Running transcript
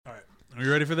Are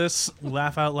you ready for this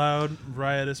laugh out loud,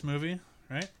 riotous movie?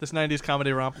 Right? This 90s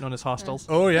comedy romp known as Hostels.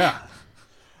 Oh, yeah.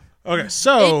 Okay,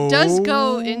 so... It does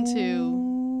go into...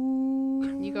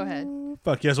 You go ahead.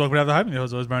 Fuck yes, welcome to Have the Hype. My host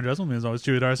is always Brian Dressel. Me as always,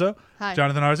 Chewy Darso. Hi.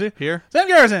 Jonathan Arce. Here. Sam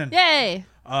Garrison. Yay!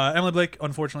 Emily Blake,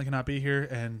 unfortunately, cannot be here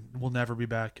and will never be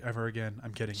back ever again.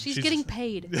 I'm kidding. She's getting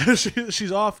paid.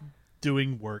 She's off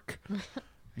doing work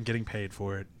and getting paid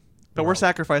for it. But we're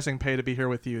sacrificing pay to be here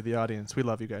with you, the audience. We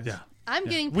love you guys. Yeah. I'm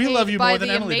getting We paid love you by more than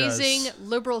the Emily amazing does.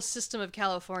 liberal system of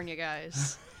California,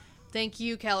 guys. Thank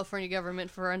you, California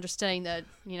government, for understanding that,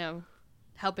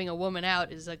 helping a woman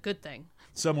out is a good thing.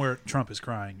 Somewhere Trump is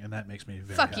crying, and that makes me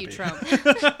very Fuck happy. you, Trump.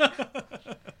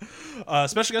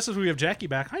 Special guest is we have Jackie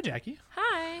back. Hi, Jackie.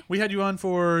 Hi. We had you on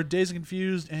for Dazed and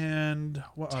Confused and...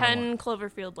 10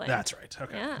 Cloverfield Lane. That's right.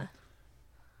 Okay. Yeah.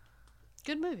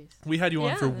 Good movies. We had you on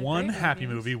Yeah, for they're one great happy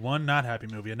movies. movie, one not happy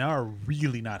movie, and now a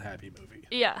really not happy movie.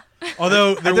 Yeah.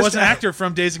 Although there this was an time- actor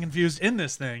from Dazed and Confused in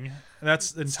this thing. And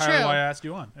that's entirely true. why I asked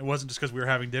you on. It wasn't just because we were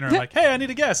having dinner and like, hey, I need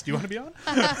a guest. Do you want to be on?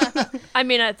 I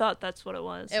mean, I thought that's what it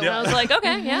was. It And Yeah. I was like,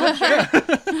 okay, yeah, sure.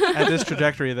 At this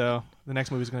trajectory, though, the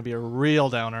next movie is going to be a real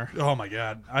downer. Oh, my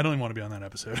God. I don't even want to be on that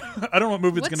episode. I don't know what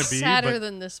movie it's What's going to be. sadder But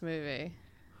than this movie?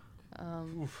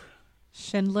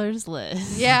 Schindler's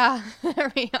List. Yeah,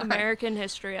 there we are. American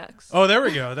History X. oh, there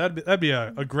we go. That'd be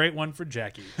a great one for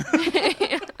Jackie.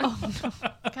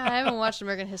 God, I haven't watched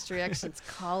American History X since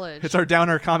college. It's our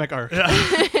downer comic arc.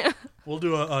 We'll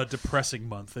do a depressing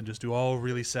month and just do all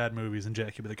really sad movies, and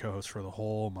Jackie be the co-host for the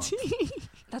whole month.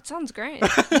 That sounds great.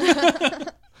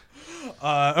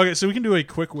 Okay, so we can do a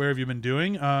quick where have you been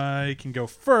doing. I can go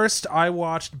first. I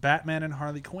watched Batman and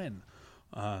Harley Quinn.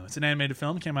 It's an animated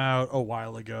film. Came out a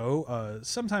while ago,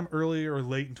 sometime early or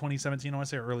late in 2017. I want to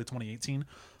say early 2018.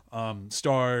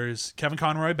 Stars Kevin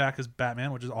Conroy back as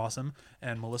Batman, which is awesome,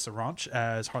 and Melissa Ranch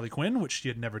as Harley Quinn, which she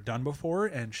had never done before,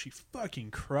 and she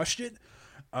fucking crushed it.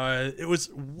 It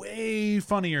was way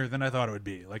funnier than I thought it would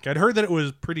be. Like, I'd heard that it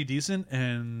was pretty decent,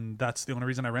 and that's the only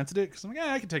reason I rented it, because I'm like,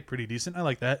 I can take pretty decent. I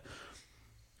like that.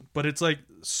 But it's, like,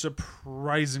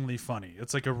 surprisingly funny.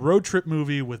 It's like a road trip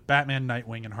movie with Batman,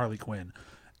 Nightwing, and Harley Quinn.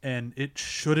 And it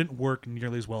shouldn't work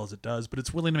nearly as well as it does, but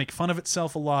it's willing to make fun of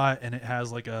itself a lot, and it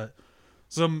has, like,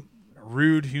 some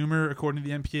rude humor, according to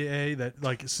the MPAA, that,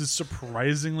 like, this is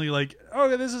surprisingly, like,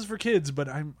 oh, this is for kids, but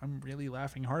I'm really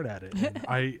laughing hard at it. And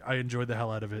I enjoyed the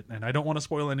hell out of it, and I don't want to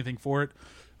spoil anything for it.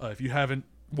 If you haven't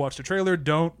watched a trailer,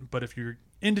 don't, but if you're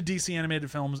into DC animated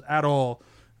films at all,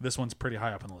 this one's pretty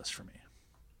high up on the list for me.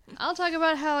 I'll talk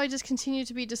about how I just continue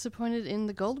to be disappointed in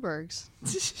the Goldbergs.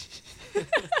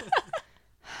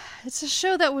 It's a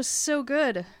show that was so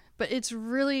good, but it's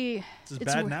really... It's as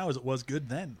bad now as it was good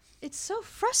then. It's so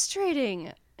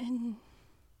frustrating. And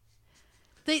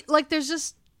there's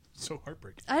just... So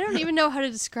heartbreaking. I don't even know how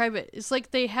to describe it. It's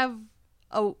like they have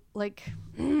like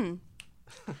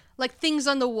things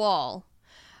on the wall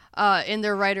in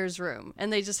their writer's room,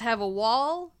 and they just have a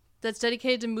wall that's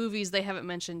dedicated to movies they haven't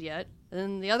mentioned yet, and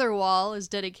then the other wall is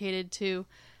dedicated to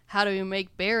how do we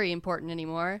make Barry important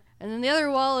anymore, and then the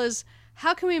other wall is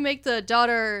how can we make the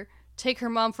daughter take her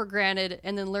mom for granted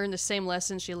and then learn the same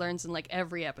lesson she learns in like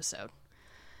every episode.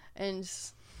 And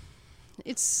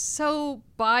it's so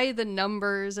by the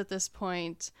numbers at this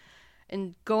point,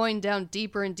 and going down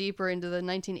deeper and deeper into the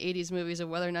 1980s movies of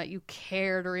whether or not you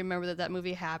care to remember that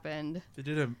movie happened. They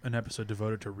did an episode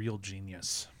devoted to Real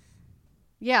Genius.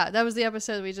 Yeah, that was the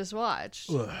episode we just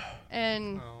watched. Ugh.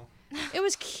 And it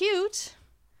was cute.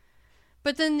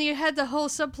 But then you had the whole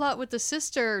subplot with the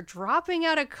sister dropping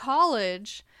out of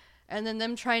college and then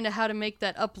them trying to how to make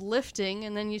that uplifting.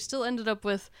 And then you still ended up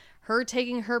with her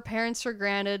taking her parents for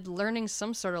granted, learning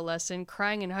some sort of lesson,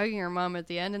 crying and hugging her mom at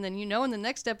the end. And then in the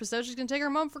next episode, she's going to take her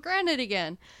mom for granted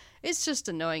again. It's just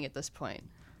annoying at this point.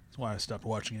 That's why I stopped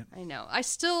watching it. I know.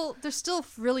 There's still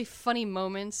really funny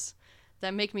moments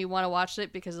that make me want to watch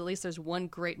it because at least there's one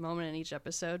great moment in each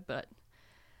episode. But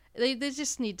they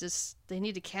just need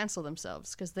to cancel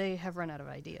themselves because they have run out of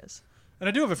ideas. And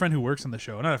I do have a friend who works on the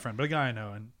show. Not a friend, but a guy I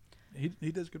know, and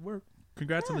he does good work.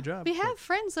 Congrats on the job. We have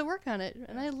friends that work on it,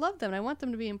 and I love them, and I want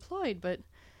them to be employed, but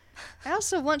I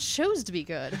also want shows to be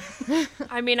good.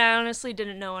 I mean, I honestly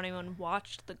didn't know anyone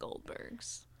watched the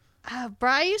Goldbergs. But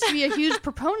I used to be a huge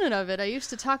proponent of it. I used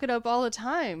to talk it up all the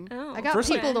time. Oh. I got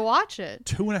First, people to watch it.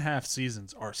 2.5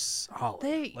 seasons are solid.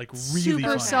 They like really super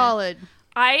funny. solid.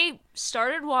 I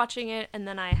started watching it and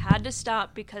then I had to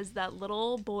stop because that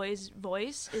little boy's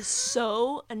voice is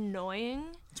so annoying.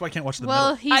 That's why I can't watch the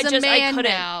Well, middle. he's a I man couldn't.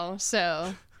 now,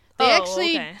 so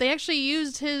Okay. They actually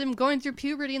used him going through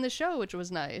puberty in the show, which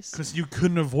was nice. Because you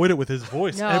couldn't avoid it with his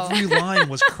voice. No. Every line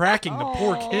was cracking the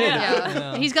poor kid.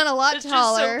 Yeah. He's gotten a lot It's just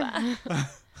so taller. bad.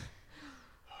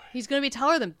 He's going to be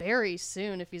taller than Barry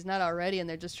soon if he's not already, and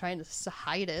they're just trying to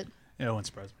hide it. Yeah, it wouldn't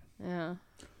surprise me. Yeah.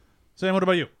 Sam, what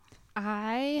about you?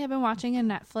 I have been watching a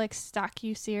Netflix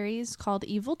docu-series called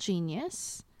Evil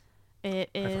Genius. It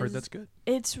is. I've heard that's good.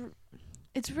 It's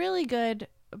really good,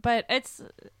 but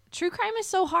true crime is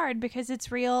so hard because it's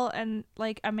real, and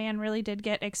like a man really did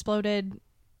get exploded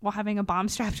while having a bomb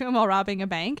strapped to him while robbing a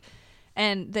bank,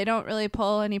 and they don't really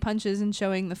pull any punches in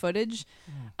showing the footage.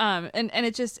 And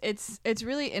it's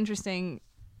really interesting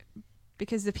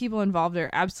because the people involved are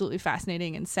absolutely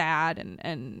fascinating and sad,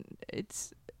 and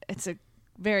it's a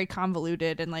very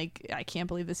convoluted and like, I can't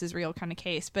believe this is real kind of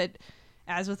case. But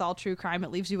as with all true crime, it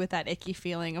leaves you with that icky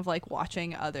feeling of like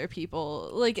watching other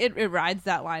people, like it rides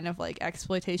that line of like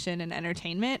exploitation and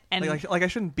entertainment, and Like I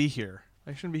shouldn't be here.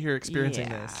 I shouldn't be here experiencing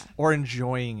Yeah. this or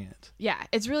enjoying it. yeah,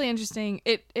 it's really interesting.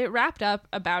 It wrapped up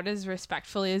about as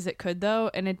respectfully as it could,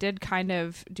 though, and it did kind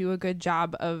of do a good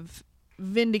job of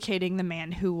vindicating the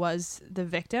man who was the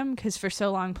victim, because for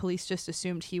so long police just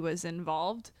assumed he was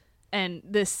involved, and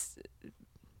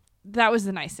that was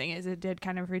the nice thing, is it did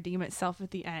kind of redeem itself at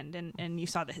the end, and you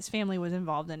saw that his family was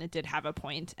involved, and it did have a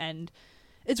point, and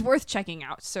it's worth checking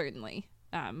out, certainly,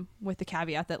 with the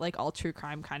caveat that like all true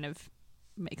crime kind of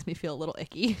makes me feel a little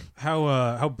icky.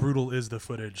 How brutal is the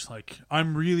footage? Like,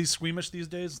 I'm really squeamish these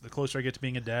days. The closer I get to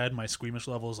being a dad, my squeamish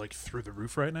level is like through the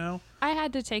roof right now. I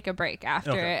had to take a break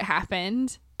after Okay. it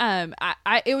happened.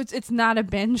 It's not a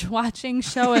binge watching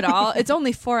show at all. It's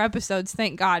only 4 episodes,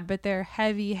 thank God, but they're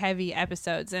heavy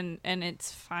episodes, and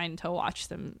it's fine to watch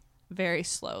them very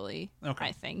slowly. Okay.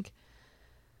 I think.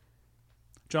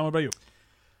 John, what about you?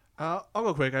 I'll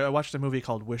go quick. I watched a movie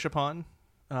called Wish Upon,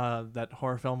 that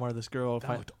horror film where this girl. That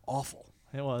looked awful.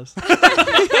 It was. I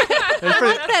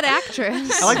like that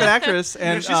actress. I like that actress,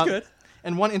 and she's good.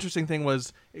 And one interesting thing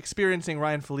was experiencing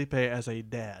Ryan Felipe as a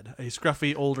dad, a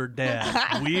scruffy older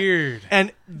dad. Weird.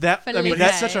 And that, I mean, Felipe.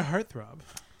 that's That's such a heartthrob.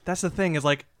 the thing, is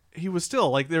like, he was still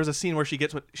like, there's a scene where she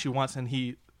gets what she wants and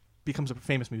he becomes a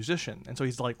famous musician, and so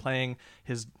he's like playing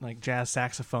his like jazz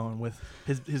saxophone with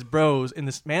his bros in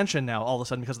this mansion now all of a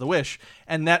sudden because of the Wish.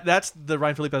 And that's the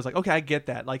Ryan Felipe. I was like, okay, I get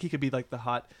that, like he could be like the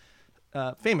hot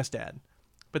famous dad,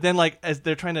 but then like as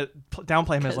they're trying to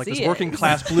downplay him as 'Cause like this he working is.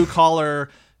 class blue collar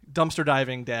dumpster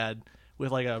diving dad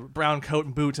with like a brown coat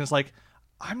and boots, and it's like,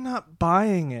 I'm not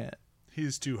buying it.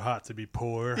 He's too hot to be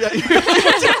poor.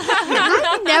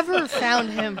 I never found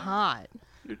him hot.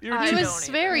 I He don't was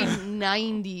either. very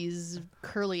 90s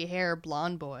curly hair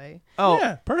blonde boy. Oh,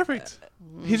 Yeah, perfect.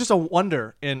 he's just a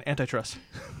wonder in Antitrust.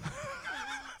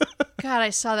 God,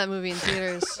 I saw that movie in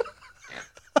theaters.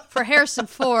 For Harrison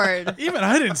Ford. Even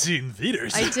I didn't see it in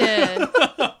theaters. I did.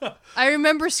 I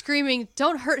remember screaming,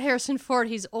 "Don't hurt Harrison Ford,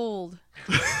 he's old."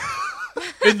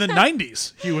 In the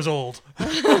 90s, he was old.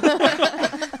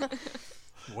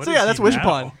 What So is yeah, that's he Wish now?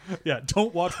 Upon. Yeah,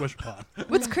 don't watch Wish Upon.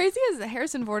 What's crazy is that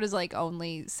Harrison Ford is like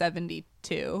only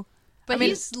 72. But I mean-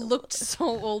 he's looked so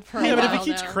old for a Yeah, while but if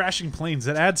he keeps now. crashing planes,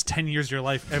 that adds 10 years to your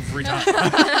life every time.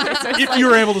 If you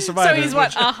were able to survive So it, he's what,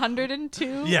 which-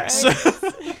 102? Yes.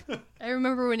 I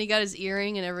remember when he got his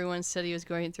earring and everyone said he was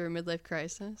going through a midlife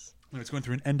crisis. It's going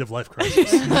through an end-of-life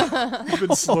crisis. He's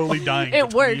been slowly dying It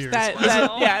for 20 worked. years.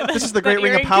 Yeah. This is the great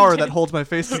ring of power that holds my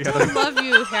face together. Love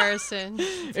you, Harrison.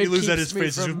 If you lose that, his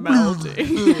face is just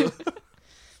melting.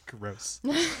 gross.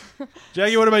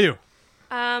 Jackie, what about you?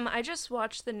 I just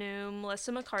watched the new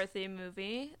Melissa McCarthy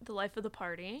movie, The Life of the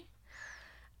Party.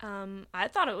 I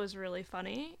thought it was really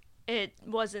funny. It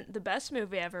wasn't the best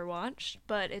movie I ever watched,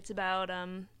 but it's about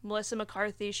Melissa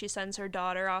McCarthy. She sends her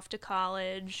daughter off to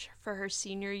college for her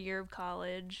senior year of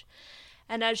college.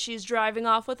 And as she's driving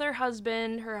off with her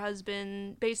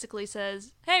husband basically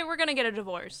says, "Hey, we're going to get a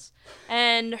divorce."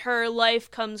 And her life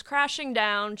comes crashing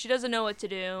down. She doesn't know what to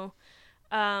do.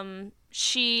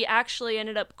 She actually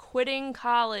ended up quitting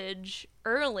college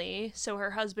early so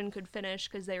her husband could finish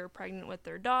because they were pregnant with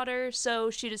their daughter. So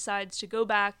she decides to go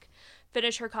back,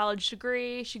 finish her college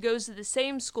degree. She goes to the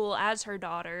same school as her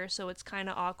daughter, so it's kind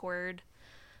of awkward.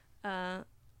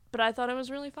 But I thought it was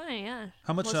really funny, yeah.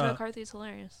 How much, Melissa McCarthy's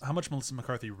hilarious. How much Melissa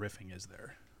McCarthy riffing is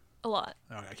there? A lot.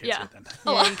 Oh, I can't Yeah. say it then.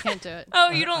 Yeah, you can't do it. Oh,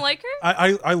 you don't like her?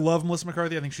 I love Melissa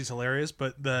McCarthy. I think she's hilarious,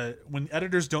 but when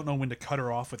editors don't know when to cut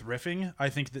her off with riffing, I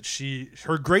think that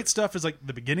her great stuff is like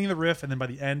the beginning of the riff, and then by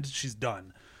the end she's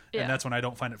done. Yeah. And that's when I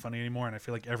don't find it funny anymore, and I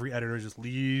feel like every editor just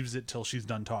leaves it till she's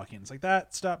done talking. It's like,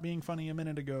 that stopped being funny a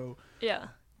minute ago. Yeah.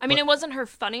 I mean, it wasn't her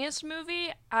funniest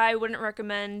movie. I wouldn't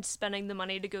recommend spending the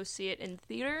money to go see it in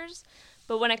theaters.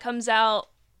 But when it comes out,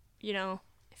 you know,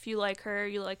 if you like her,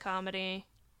 you like comedy,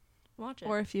 watch it.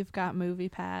 Or if you've got Movie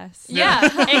Pass. yeah,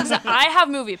 I have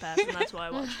Movie Pass, and that's why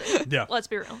I watched it. Yeah. Let's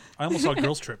be real. I almost saw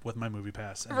Girls Trip with my Movie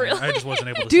Pass. And Really? I just wasn't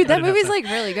able to see Dude, it. I that didn't have movie's time. like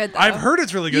really good though. I've heard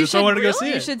it's really good, You so I should wanted to go really- see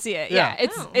it. You should see it. Yeah. Yeah,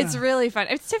 it's really fun.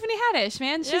 It's Tiffany Haddish,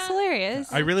 man. She's Yeah.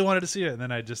 hilarious. I really wanted to see it, and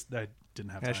then I didn't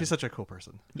have Yeah, time. she's such a cool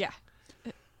person. Yeah.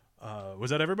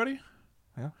 Was that everybody?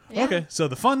 Yeah. Okay, so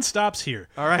the fun stops here.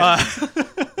 All right.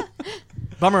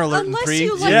 Bummer alert Unless in 3.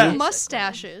 you like Yeah.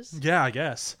 mustaches. Yeah, I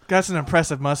guess. That's an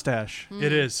impressive mustache.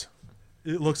 It is.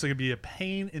 It looks like it'd be a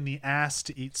pain in the ass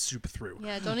to eat soup through.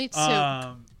 Yeah, don't eat soup.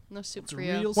 No soup It's a for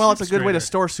you. real Well, it's a soup good way to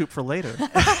strainer. store soup for later.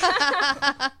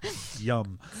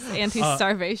 Yum.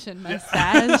 Anti-starvation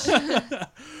mustache.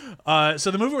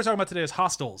 So the movie we're talking about today is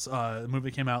Hostels. The movie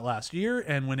came out last year,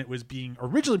 and when it was being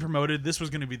originally promoted, this was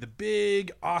going to be the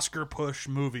big Oscar push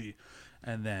movie,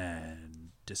 and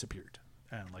then disappeared.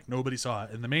 And like nobody saw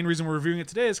it. And the main reason we're reviewing it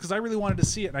today is because I really wanted to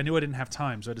see it, and I knew I didn't have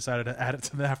time, so I decided to add it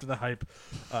to the After the Hype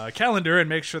calendar and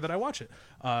make sure that I watch it,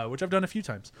 which I've done a few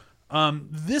times.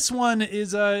 This one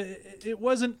is it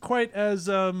wasn't quite as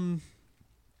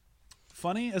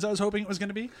funny as I was hoping it was going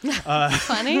to be.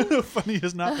 Funny? Funny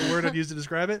is not the word I'd use to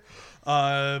describe it.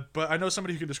 But I know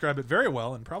somebody who can describe it very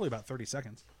well in probably about 30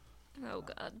 seconds. Oh,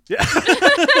 God.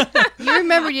 You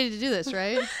remember you had to do this,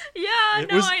 right? Yeah,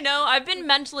 It was- I know. I've been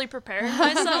mentally preparing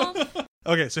myself.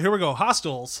 Okay, so here we go.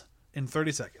 Hostels in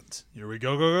 30 seconds. Here we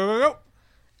go, go, go, go,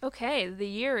 go. Okay, the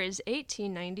year is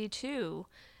 1892,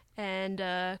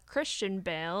 and Christian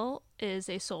Bale is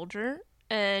a soldier,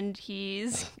 and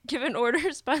he's given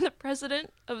orders by the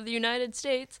President of the United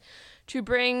States to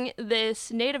bring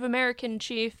this Native American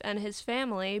chief and his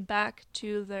family back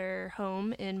to their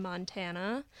home in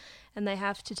Montana, and they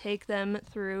have to take them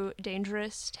through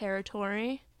dangerous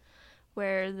territory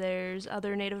where there's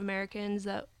other Native Americans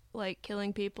that like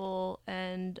killing people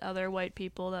and other white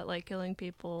people that like killing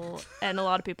people, and a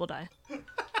lot of people die.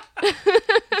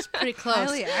 It's pretty close.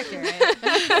 Highly accurate.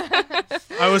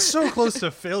 I was so close to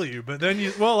fail you, but then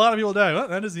a lot of people die. Well,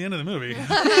 that is the end of the movie.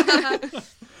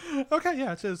 Okay,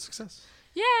 yeah, it's a success.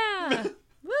 Yeah.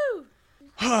 Woo!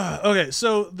 Okay,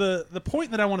 so the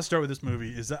point that I want to start with this movie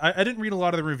is that I didn't read a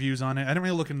lot of the reviews on it. I didn't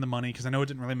really look into the money because I know it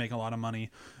didn't really make a lot of money.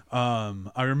 I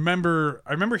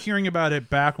remember hearing about it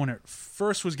back when it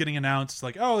first was getting announced.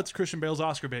 Like, oh, it's Christian Bale's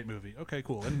Oscar bait movie. Okay,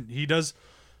 cool, and he does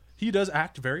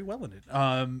act very well in it.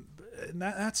 And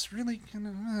that's really kind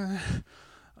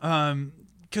of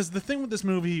because the thing with this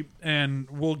movie, and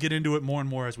we'll get into it more and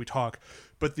more as we talk,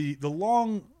 but the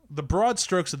broad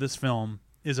strokes of this film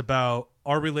is about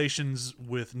our relations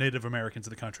with Native Americans in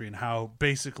the country and how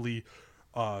basically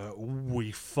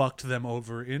we fucked them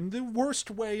over in the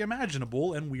worst way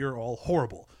imaginable, and we are all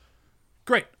horrible.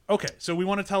 Great. Okay, so we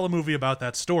want to tell a movie about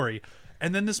that story,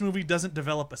 and then this movie doesn't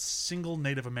develop a single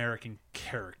Native American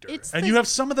character. And you have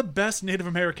some of the best Native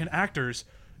American actors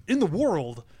in the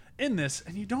world in this,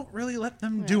 and you don't really let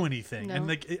them do anything. No. And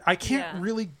like, I can't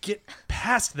really get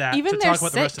past that Even to their talk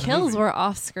about the sick rest of the kills movie. were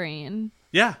off screen.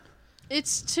 Yeah.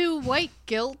 It's to white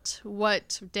guilt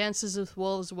what Dances with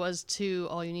Wolves was to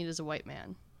All You Need Is a White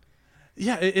Man.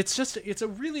 Yeah, it's a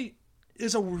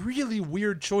really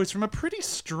weird choice from a pretty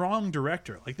strong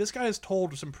director. Like, this guy has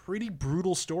told some pretty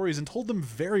brutal stories and told them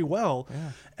very well.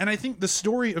 Yeah. And I think the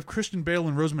story of Christian Bale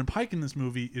and Rosamund Pike in this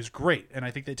movie is great, and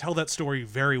I think they tell that story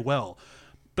very well.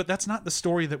 But that's not the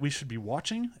story that we should be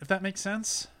watching, if that makes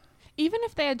sense. Even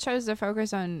if they had chose to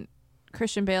focus on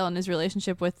Christian Bale and his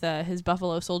relationship with his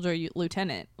Buffalo Soldier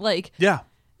lieutenant, like, Yeah.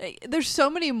 there's so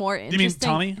many more Do interesting.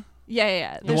 you mean Tommy?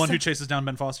 Yeah. The There's one so- who chases down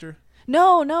Ben Foster?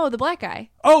 No, the black guy.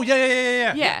 Oh,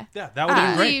 yeah. Yeah. That would have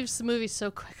been great. Leaves the movie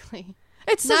so quickly.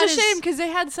 It's That such a is- shame because they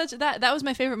had such that was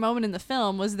my favorite moment in the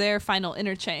film was their final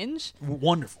interchange.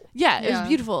 Wonderful. Yeah, it Yeah. was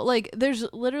beautiful. Like, there's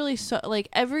literally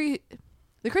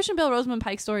the Christian Bale Rosamund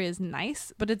Pike story is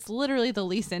nice, but it's literally the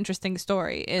least interesting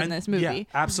story in And- this movie. yeah,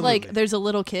 absolutely. Like, there's a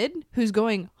little kid who's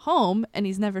going home and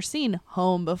he's never seen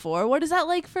home before. What is that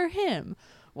like for him?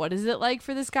 What is it like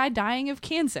for this guy dying of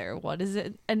cancer? What is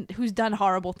it, and who's done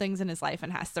horrible things in his life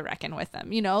and has to reckon with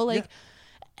them? You know, like,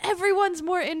 everyone's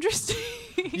more interesting.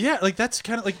 Yeah, like that's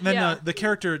kind of like then Yeah. the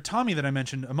character Tommy that I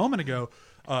mentioned a moment ago.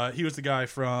 He was the guy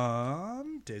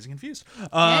from Dazed and Confused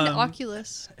And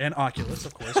Oculus. and Oculus,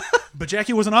 of course. But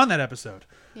Jackie wasn't on that episode.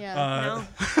 Yeah.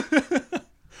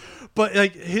 But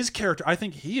like his character, I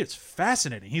think he is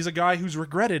fascinating. He's a guy who's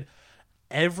regretted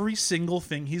every single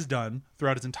thing he's done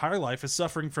throughout his entire life is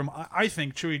suffering from, I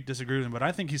think Chewie disagrees with him, but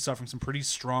I think he's suffering some pretty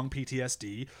strong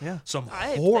PTSD. Yeah. Some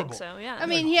I horrible, think so. Yeah. I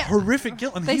mean, yeah. horrific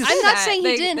guilt. And They he's, say I'm not that. saying he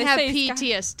They didn't have say he's got-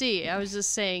 PTSD. I was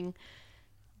just saying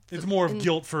it's more of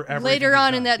guilt for everything later he's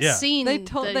on done. in that Yeah. scene.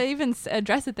 They even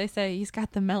address it. They say he's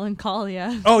got the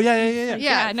melancholia. Oh, yeah.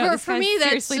 yeah, no, this for guy's me that's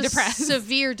seriously just depressed.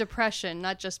 severe depression,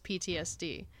 not just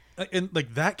PTSD. And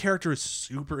like that character is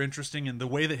super interesting, and the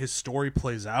way that his story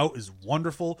plays out is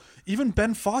wonderful. Even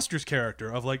Ben Foster's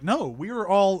character of like, no, we were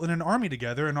all in an army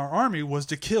together, and our army was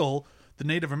to kill the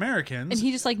Native Americans. And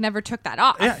he just like never took that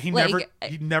off. yeah, he Like,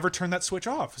 never turned that switch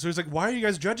off. So he's like, why are you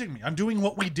guys judging me? I'm doing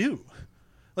what we do.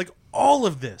 Like all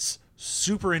of this,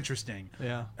 super interesting.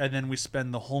 Yeah. And then we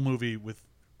spend the whole movie with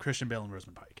Christian Bale and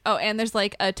Rosamund Pike. Oh, and there's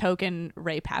like a token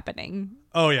rape happening.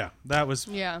 Oh yeah, that was.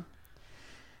 Yeah.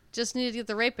 Just needed to get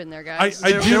the rape in there, guys.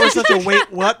 There was such a wait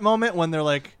what moment when they're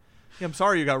like, yeah, I'm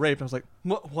sorry you got raped. I was like,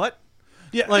 what?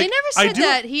 Yeah, They like, never I said do-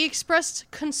 that. He expressed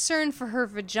concern for her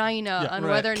vagina on right.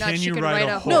 whether or not Can she you could ride ride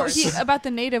a a horse? No, horse. about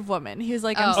the native woman. He was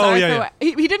like, I'm Oh. sorry Oh, yeah, for yeah.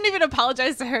 what he didn't even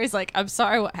apologize to her. He's like, I'm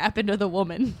sorry what happened to the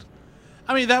woman.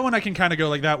 I mean, that one I can kind of go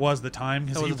like that was the time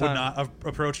because That he was would the not time. have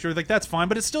approached her. Like that's fine,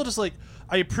 but it's still just like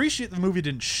I appreciate the movie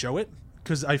didn't show it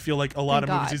because I feel like a lot Thank of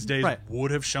movies God. these days Right.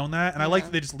 would have shown that, and I like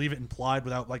that they just leave it implied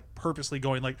without like purposely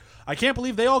going like I can't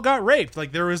believe they all got raped. Like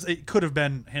it could have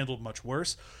been handled much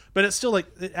worse, but it's still like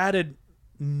it added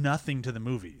nothing to the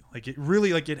movie. Like it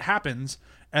really like it happens,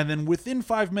 and then within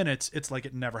 5 minutes, it's like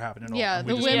it never happened at all. Yeah, and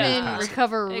we the just moved women past it.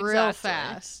 recover real Exactly.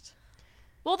 fast.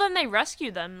 Well, then they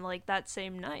rescue them like that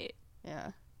same night.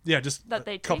 Yeah. Yeah, just that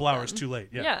they a couple take hours them. too late.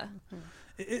 Yeah.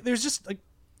 There's just like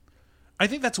I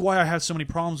think that's why I have so many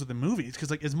problems with the movies because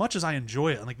like as much as I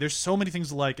enjoy it and like there's so many things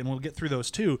to like and we'll get through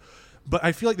those too, but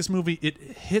I feel like this movie it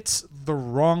hits the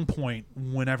wrong point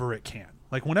whenever it can.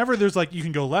 Like whenever there's like you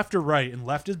can go left or right and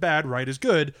left is bad, right is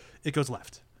good, it goes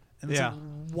left. And it's Yeah. like,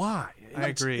 why? I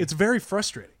agree. It's very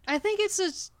frustrating. I think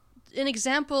it's an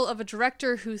example of a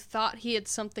director who thought he had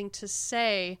something to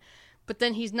say, but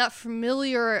then he's not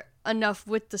familiar enough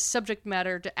with the subject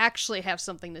matter to actually have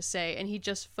something to say, and he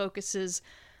just focuses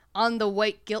on the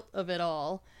white guilt of it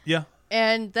all, Yeah.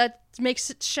 and that makes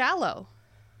it shallow.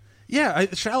 Yeah,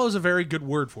 shallow is a very good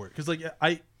word for it because like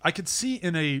I could see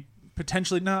in a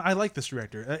potentially I like this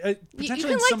director. You Potentially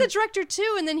can in like some- the director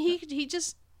too, and then he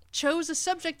just chose a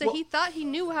subject that he thought he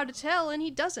knew how to tell, and he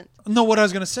doesn't. No, what I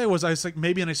was going to say was I was like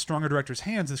maybe in a stronger director's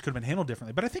hands this could have been handled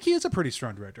differently. But I think he is a pretty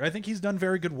strong director. I think he's done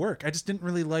very good work. I just didn't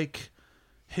really like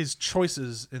his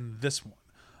choices in this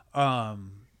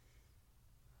one.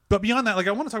 But beyond that, like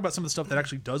I want to talk about some of the stuff that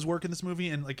actually does work in this movie,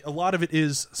 and like a lot of it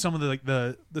is some of the like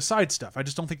the side stuff. I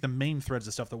just don't think the main thread's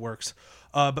the stuff that works.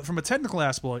 But from a technical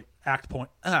aspect,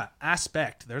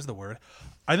 there's the word.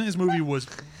 I think this movie was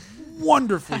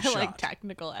wonderfully I shot. like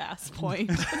technical ass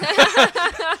point.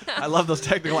 I love those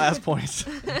technical ass points.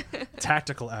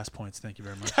 Tactical ass points. Thank you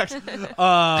very much.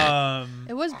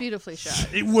 It was beautifully shot.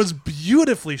 It was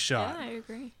beautifully shot. Yeah, I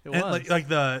agree. It And was. like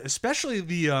the especially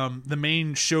the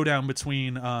main showdown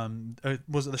between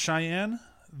was it the Cheyenne,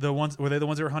 the ones were they the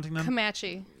ones that were hunting them?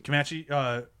 Comanche. Comanche.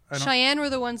 I don't, Cheyenne were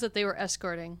the ones that they were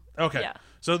escorting. okay. Yeah.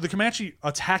 So the Comanche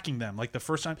attacking them like the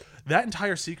first time, that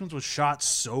entire sequence was shot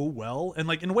so well and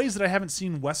like in ways that I haven't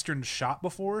seen Western shot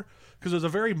before because it was a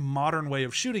very modern way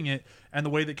of shooting it and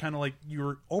the way that kind of like you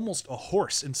were almost a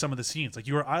horse in some of the scenes, like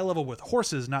you were eye level with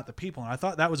horses, not the people. And I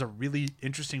thought that was a really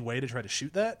interesting way to try to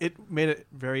shoot that. It made it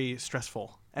very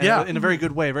stressful. And Yeah. in a very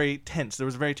good way, very tense. There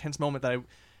was a very tense moment that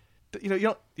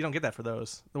you don't get that for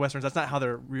those the westerns. That's not how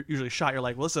they're usually shot. You're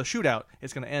like, well, this is a shootout.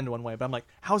 It's going to end one way. But I'm like,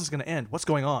 how is this going to end? What's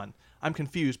going on? I'm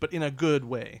confused, but in a good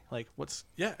way. Like, what's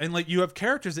Yeah, and like you have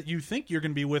characters that you think you're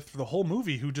going to be with for the whole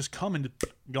movie who just come and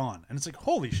gone, and it's like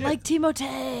holy shit, like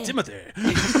Timothée. Timothy.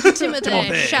 Timothy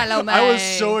Chalamet. I was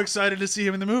so excited to see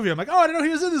him in the movie. I'm like, oh, I didn't know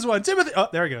he was in this one. Timothy. Oh,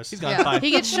 there he goes. he's gone Yeah. by.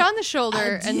 He gets shot in the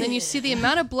shoulder, and then you see the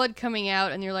amount of blood coming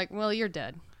out, and you're like, well, you're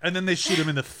dead. And then they shoot him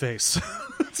in the face.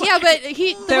 Yeah, but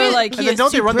he. They were like, And then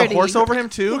don't they run the horse over him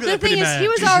too? Look at The that pretty thing is, man. he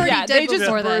was already Yeah, dead they just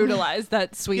before then. brutalized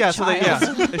that sweet Yeah, so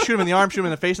child. they shoot him in the arm, shoot him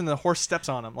in the face, and the horse steps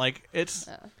on him. Like it's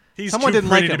He's someone too didn't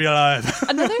pretty like to him. be alive.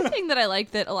 Another thing that I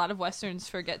like that a lot of westerns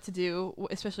forget to do,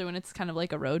 especially when it's kind of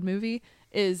like a road movie,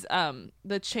 is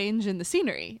the change in the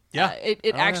scenery. Yeah.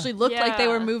 It actually looked like they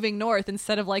were Yeah. moving north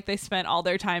instead of like they spent all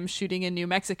their time shooting in New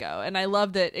Mexico. And I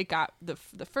love that it got the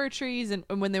fir trees, and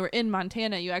when they were in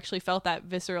Montana, you actually felt that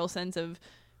visceral sense of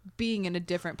being in a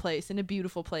different place, in a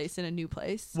beautiful place, in a new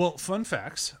place. Well, fun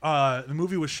facts. The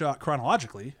movie was shot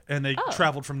chronologically, and they Oh.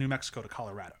 traveled from New Mexico to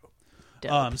Colorado.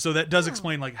 Dope. So that does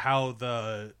explain like how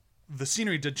the the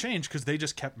scenery did change because they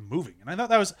just kept moving, and I thought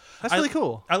that's really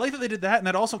cool. I like that they did that, and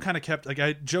that also kind of kept, like,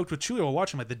 I joked with Chewie while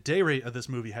watching, like, the day rate of this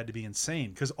movie had to be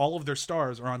insane because all of their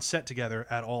stars are on set together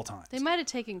at all times. They might have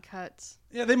taken cuts.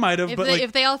 Yeah, they might have, but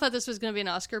If they all thought this was going to be an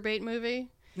Oscar bait movie.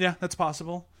 yeah, that's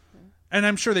possible. And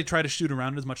I'm sure they try to shoot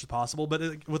around it as much as possible,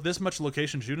 but with this much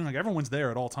location shooting, like, everyone's there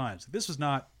at all times. This was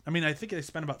not. I mean, I think they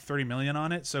spent about $30 million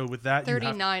on it. So with that,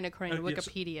 39 according to yes.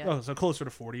 Wikipedia. Oh, so closer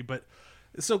to 40. But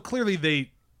so clearly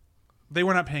they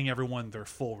were not paying everyone their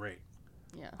full rate.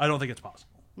 Yeah. I don't think it's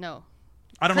possible. No.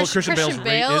 I don't know what Christian Bale's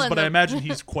Bale rate is, and but I the- imagine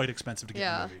he's quite expensive to get in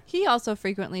Yeah. the movie. He also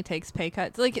frequently takes pay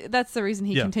cuts. Like that's the reason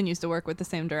he Yeah. continues to work with the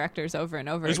same directors over and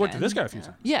over He's again. worked with this guy a few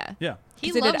times. Yeah. Yeah.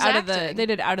 He 'Cause loves they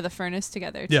did Out of the Furnace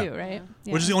together Yeah. too, right?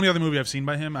 Yeah. Which is the only other movie I've seen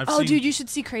by him. I've Oh, seen, dude, you should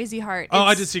see Crazy Heart. Oh,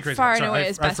 I It's did see Crazy far Heart. and Sorry, away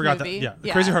his I best forgot movie. that.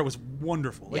 Yeah, Crazy Heart was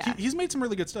wonderful. Like Yeah. he's made some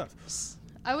really good stuff.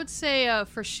 I would say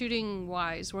for shooting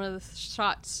wise, one of the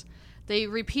shots, they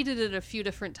repeated it a few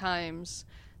different times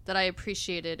that I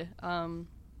appreciated.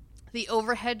 The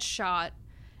overhead shot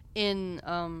in,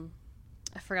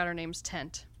 I forgot her name's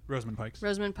tent. Rosamund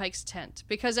Pike's tent.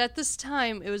 Because at this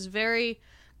time, it was very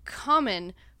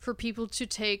common for people to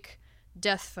take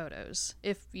death photos,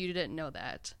 if you didn't know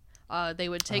that. They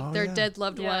would take their dead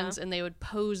loved Yeah. ones and they would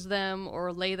pose them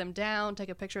or lay them down, take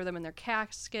a picture of them in their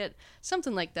casket,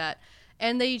 something like that.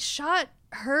 And they shot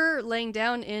her laying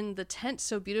down in the tent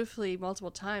so beautifully multiple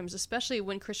times, especially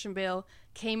when Christian Bale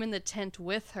came in the tent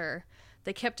with her.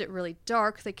 They kept it really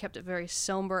dark, they kept it very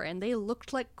somber, and they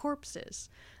looked like corpses.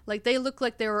 Like, they looked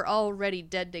like they were already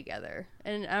dead together.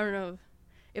 And I don't know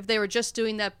if they were just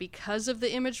doing that because of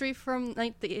the imagery from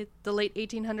like the late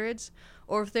 1800s,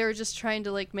 or if they were just trying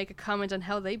to like make a comment on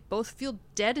how they both feel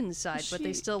dead inside, but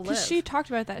they still live. Because she talked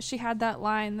about that. She had that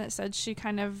line that said she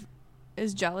kind of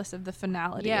is jealous of the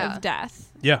finality Yeah. of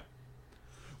death. Yeah,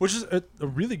 which is a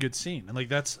really good scene, and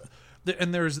like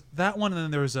and there's that one, and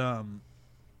then there's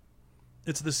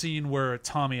it's the scene where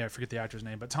Tommy, I forget the actor's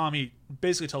name, but Tommy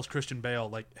basically tells Christian Bale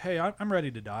like, "Hey, I'm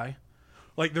ready to die."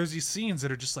 Like there's these scenes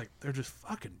that are just like they're just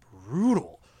fucking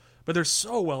brutal, but they're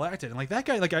so well acted, and like that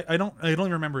guy, like I don't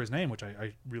even remember his name, which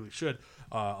I really should.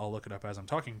 I'll look it up as I'm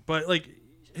talking, but like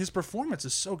his performance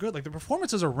is so good. Like the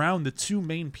performances around the two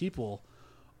main people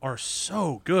are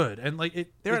so good, and like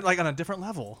They're like on a different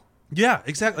level. yeah,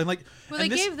 exactly. And like, well,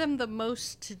 and they this- gave them the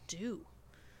most to do.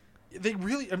 they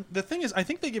really the thing is, I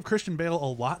think they give Christian Bale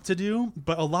a lot to do,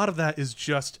 but a lot of that is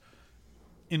just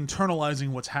internalizing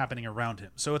what's happening around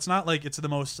him. So it's not like it's the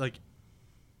most like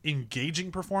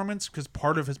engaging performance, because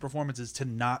part of his performance is to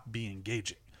not be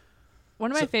engaging.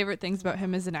 One of my favorite things about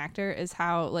him as an actor is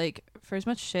how, like, for as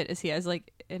much shit as he has,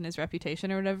 like, in his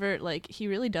reputation or whatever, like, he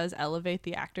really does elevate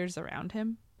the actors around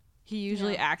him. He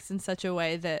usually acts in such a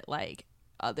way that, like,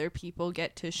 other people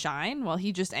get to shine, while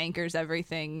he just anchors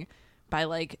everything by,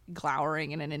 like,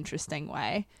 glowering in an interesting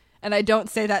way. And I don't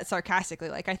say that sarcastically.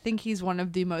 Like, I think he's one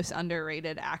of the most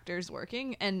underrated actors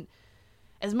working. And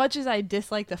as much as I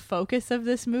dislike the focus of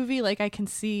this movie, like, I can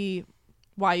see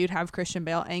why you'd have Christian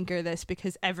Bale anchor this,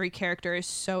 because every character is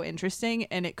so interesting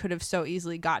and it could have so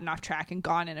easily gotten off track and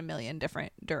gone in a million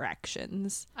different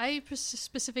directions. I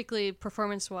specifically,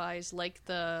 performance-wise, like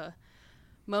the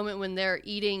moment when they're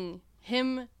eating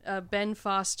him, Ben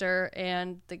Foster,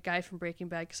 and the guy from Breaking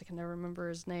Bad, because I can never remember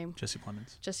his name. Jesse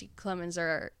Plemons. Jesse Clemens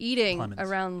are eating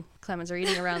around.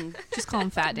 Just call him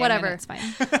Fat Damon. Whatever. It's fine.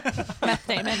 Meth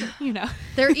Damon, you know.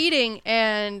 They're eating,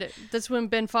 and that's when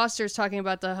Ben Foster is talking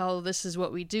about the whole "this is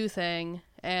what we do" thing,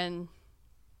 and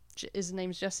his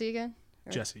name's Jesse again.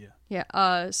 Jesse, yeah.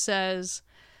 Yeah. Says,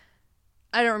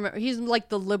 I don't remember. He's like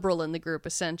the liberal in the group,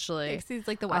 essentially. He's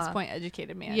like the West Point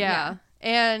educated man. Yeah.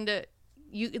 And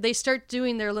they start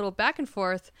doing their little back and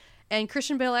forth, and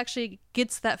Christian Bale actually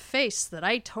gets that face that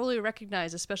I totally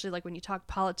recognize, especially like when you talk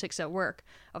politics at work,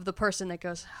 of the person that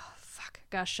goes, oh, fuck,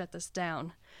 gotta shut this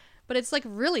down. But it's like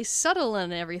really subtle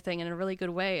and everything in a really good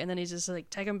way, and then he's just like,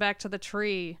 take him back to the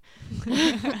tree.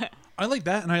 I like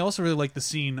that, and I also really like the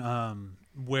scene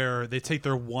where they take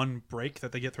their one break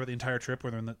that they get throughout the entire trip,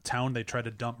 where they're in the town. They try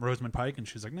to dump Rosamund Pike, and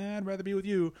she's like, "Nah, I'd rather be with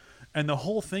you." And the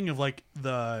whole thing of like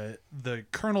the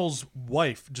colonel's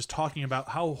wife just talking about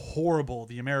how horrible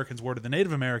the Americans were to the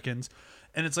Native Americans,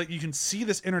 and it's like you can see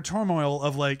this inner turmoil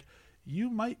of like, you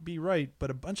might be right, but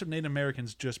a bunch of Native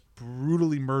Americans just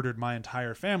brutally murdered my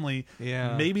entire family.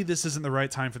 Yeah. Maybe this isn't the right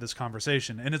time for this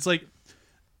conversation. And it's like,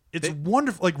 it's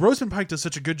wonderful. Like Rosamund Pike does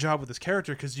such a good job with this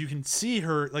character, because you can see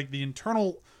her, like the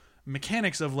internal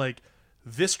mechanics of like,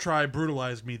 this tribe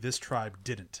brutalized me, this tribe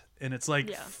didn't. And it's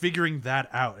like figuring that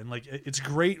out. And like, it's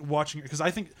great watching it, because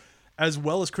I think as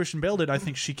well as Christian Bale did, I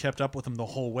think she kept up with him the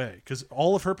whole way because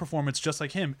all of her performance, just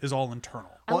like him, is all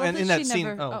internal. I love and that in that she scene,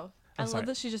 never, I sorry. love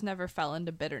that she just never fell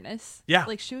into bitterness. Yeah.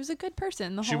 Like she was a good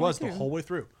person the whole She was way the through. whole way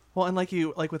through. Well, and like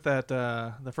with that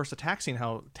the first attack scene,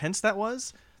 how tense that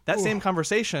was. That same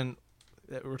conversation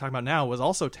that we're talking about now was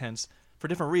also tense for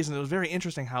different reasons. It was very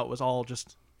interesting how it was all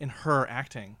just in her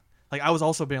acting. Like I was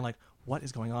also being like, what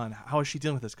is going on? How is she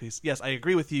dealing with this? Because yes, I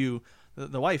agree with you,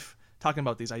 the wife talking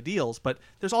about these ideals, but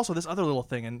there's also this other little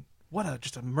thing, and what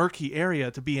just a murky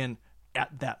area to be in at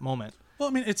that moment. Well,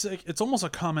 I mean, it's almost a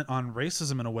comment on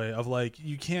racism in a way of like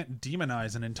you can't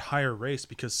demonize an entire race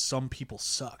because some people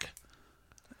suck.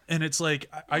 And it's like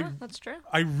that's true.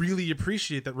 I really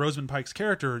appreciate that Rosamund Pike's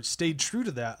character stayed true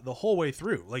to that the whole way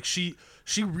through. Like she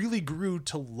really grew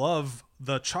to love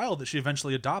the child that she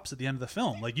eventually adopts at the end of the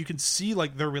film. Like you can see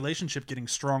like their relationship getting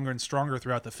stronger and stronger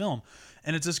throughout the film.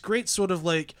 And it's this great sort of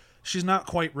like she's not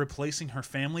quite replacing her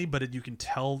family, but you can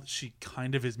tell she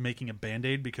kind of is making a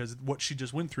Band-Aid because what she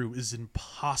just went through is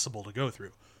impossible to go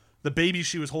through. The baby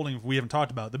she was holding, we haven't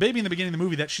talked about. The baby in the beginning of the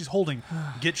movie that she's holding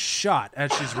gets shot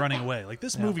as she's running away. Like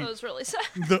this movie, That was really sad.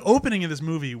 the opening of this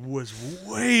movie was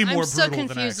way more I'm so brutal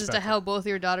than I confused as to expected. how both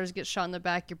your daughters get shot in the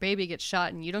back, your baby gets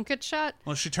shot, and you don't get shot.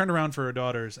 Well, she turned around for her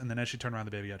daughters, and then as she turned around,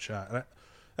 the baby got shot.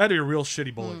 That'd be a real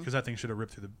shitty bullet because that thing should have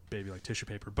ripped through the baby like tissue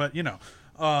paper. But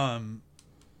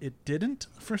it didn't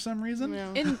for some reason.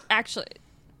 No. In actually,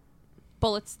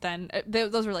 bullets then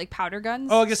those were like powder guns.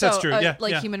 Oh, I guess that's true. Yeah,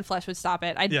 like yeah. human flesh would stop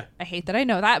it. Yeah. I hate that I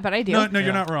know that, but I do. No,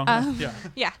 you're not wrong. Yeah.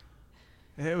 Yeah.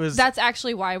 It was That's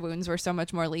actually why wounds were so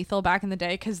much more lethal back in the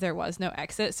day because there was no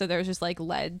exit, so there was just like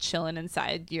lead chilling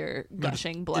inside your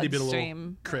gushing Itty bitty little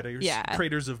bloodstream. craters, Yeah.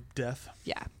 craters of death.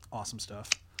 Yeah. Awesome stuff.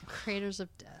 Craters of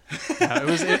death.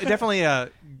 it definitely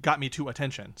got me to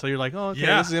attention. So you're like, oh, okay,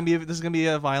 Yeah. this is gonna be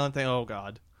a violent thing. Oh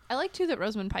God. I like too that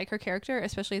Rosamund Pike, her character,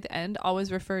 especially at the end, always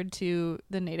referred to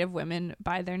the native women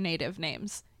by their native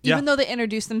names, Yeah. even though they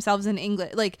introduced themselves in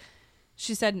English. Like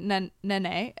she said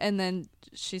Nene, and then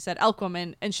she said Elk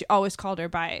Woman, and she always called her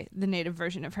by the native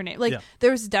version of her name. Like Yeah.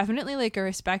 there was definitely like a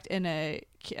respect and a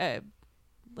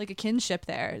kinship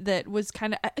there that was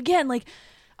kind of again like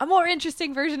a more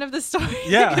interesting version of the story.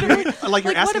 Yeah. Like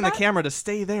you're what asking the about- camera to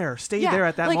stay there Yeah,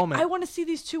 at that like, moment. I want to see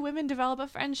these two women develop a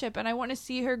friendship, and I want to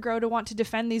see her grow to want to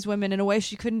defend these women in a way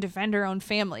she couldn't defend her own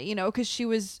family, you know, because she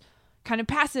was kind of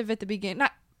passive at the beginning.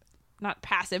 Not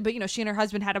passive, but, you know, she and her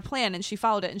husband had a plan, and she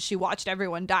followed it, and she watched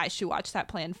everyone die. She watched that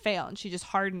plan fail, and she just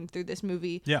hardened through this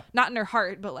movie. Yeah. Not in her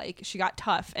heart, but, like, she got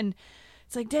tough. And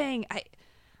it's like, dang,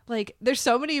 there's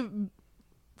so many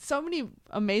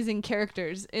amazing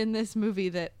characters in this movie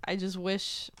that I just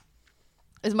wish,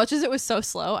 as much as it was so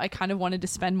slow, I kind of wanted to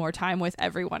spend more time with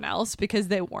everyone else because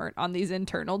they weren't on these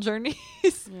internal journeys.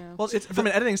 Yeah. Well, it's from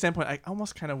an editing standpoint, I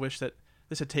almost kind of wish that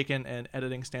this had taken an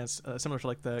editing stance similar to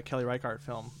like the Kelly Reichardt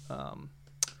film.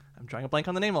 I'm drawing a blank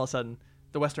on the name all of a sudden.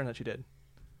 The Western that she did.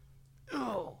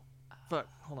 Oh, fuck.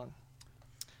 Hold on.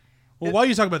 Well, while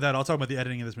you talk about that, I'll talk about the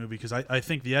editing of this movie because I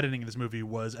think the editing of this movie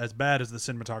was as bad as the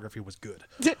cinematography was good.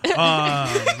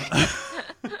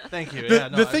 Thank you.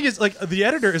 The thing is, like, the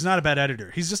editor is not a bad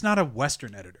editor. He's just not a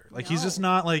Western editor. Like, he's just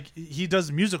not, like, he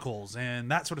does musicals and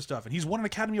that sort of stuff. And he's won an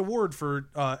Academy Award for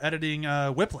editing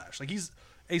Whiplash. Like, he's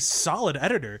a solid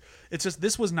editor. It's just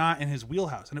this was not in his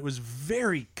wheelhouse. And it was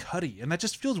very cutty. And that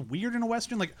just feels weird in a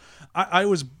Western. Like, I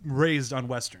was raised on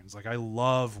Westerns. Like, I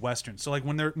love Westerns. So, like,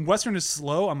 when Western is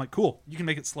slow, I'm like, cool, you can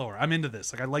make it slower. I'm into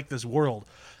this. Like, I like this world.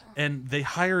 And they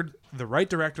hired the right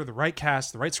director, the right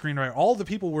cast, the right screenwriter. All the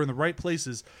people were in the right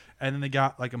places, and then they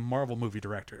got like a Marvel movie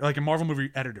director, like a Marvel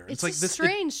movie editor. It's like a this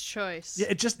strange choice. Yeah,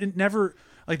 it never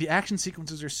like the action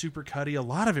sequences are super cutty. A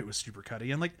lot of it was super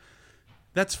cutty, and like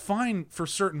that's fine for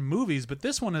certain movies, but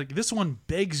this one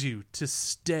begs you to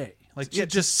stay, like to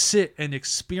just sit and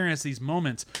experience these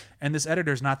moments. And this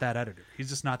editor's not that editor. He's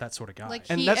just not that sort of guy. Like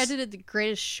And he that's- edited The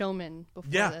Greatest Showman before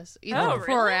Yeah. this, either Oh,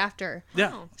 before or really? after.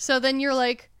 yeah. Oh. So then you're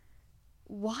like,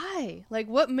 why? Like,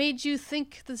 what made you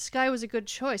think this guy was a good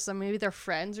choice? Like, maybe they're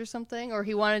friends or something, or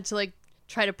he wanted to like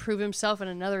try to prove himself in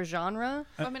another genre.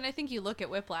 I mean, I think you look at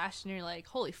Whiplash and you're like,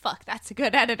 holy fuck, that's a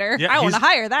good editor. Yeah, I want to he's-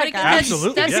 hire that But again, guy.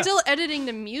 Absolutely, that's yeah. still editing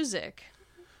the music.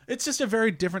 It's just a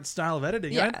very different style of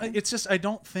editing. Yeah.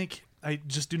 I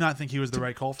just do not think he was the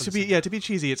right call for to this. be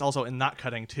cheesy, it's also in not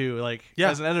cutting too. Like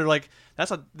Yeah. as an editor, like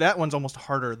that one's almost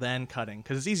harder than cutting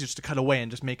because it's easier just to cut away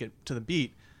and just make it to the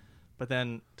beat. But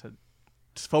then to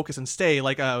focus and stay,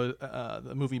 like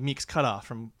the movie Meek's Cutoff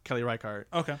from Kelly Reichardt.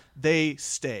 Okay. They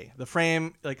stay. The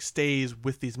frame like stays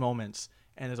with these moments,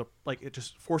 and it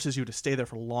just forces you to stay there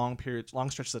for long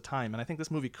stretches of time. And I think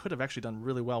this movie could have actually done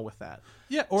really well with that.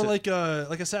 Yeah, or like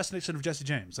Assassination of Jesse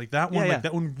James. Like that one,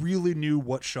 that one really knew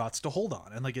what shots to hold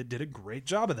on, and like it did a great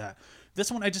job of that. This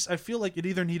one, I feel like it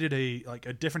either needed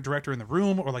a different director in the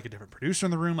room or like a different producer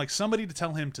in the room, like somebody to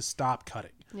tell him to stop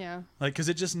cutting. Yeah. Like, because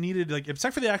it just needed, like,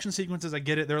 except for the action sequences, I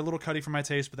get it. They're a little cutty for my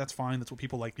taste, but that's fine. That's what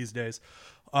people like these days.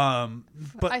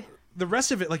 But the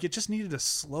rest of it, like, it just needed to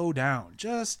slow down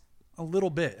just a little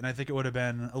bit, and I think it would have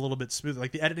been a little bit smoother.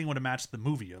 Like, the editing would have matched the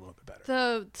movie a little bit better.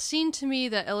 The scene to me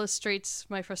that illustrates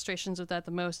my frustrations with that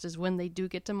the most is when they do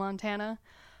get to Montana,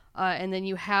 and then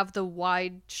you have the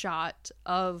wide shot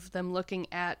of them looking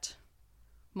at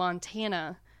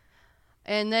Montana,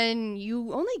 and then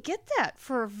you only get that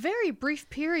for a very brief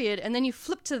period, and then you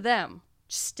flip to them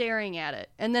staring at it,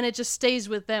 and then it just stays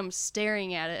with them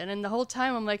staring at it, and then the whole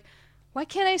time I'm like, why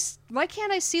can't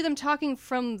I see them talking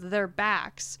from their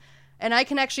backs, and I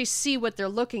can actually see what they're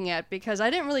looking at, because I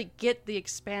didn't really get the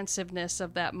expansiveness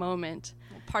of that moment.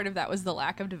 Part of that was the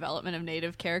lack of development of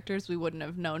native characters. We wouldn't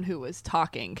have known who was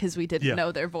talking because we didn't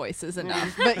know their voices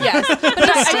enough. But yes,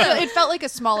 it felt like a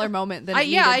smaller moment than it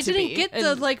needed I to didn't be. get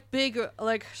the big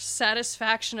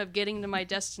satisfaction of getting to my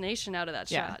destination out of that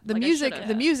shot. The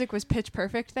music was pitch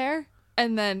perfect there,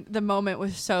 and then the moment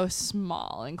was so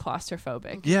small and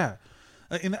claustrophobic. Yeah.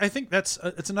 And I think that's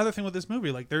it's another thing with this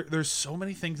movie. Like there's so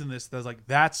many things in this that's like,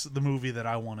 that's the movie that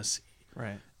I want to see.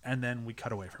 Right. And then we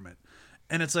cut away from it.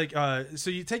 And it's like, so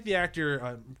you take the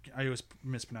actor, I always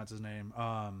mispronounce his name.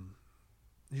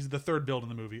 He's the third build in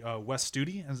the movie. Wes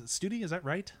Studi. Is it Studi? Is that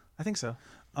right? I think so.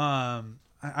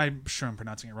 I'm sure I'm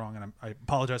pronouncing it wrong, and I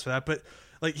apologize for that. But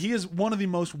like, he is one of the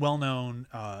most well-known,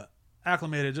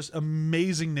 acclimated, just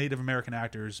amazing Native American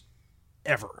actors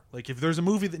ever. Like, if there's a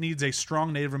movie that needs a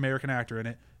strong Native American actor in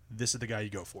it, this is the guy you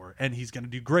go for, and he's going to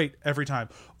do great every time.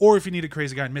 Or if you need a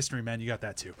crazy guy in Mystery Men, you got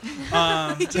that too.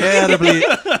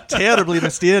 Terribly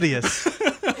mysterious.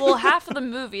 Well, half of the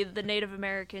movie, the Native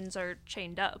Americans are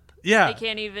chained up. Yeah. They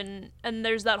can't even... And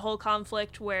there's that whole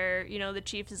conflict where, the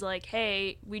chief is like,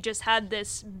 hey, we just had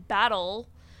this battle,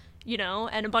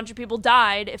 and a bunch of people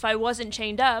died. If I wasn't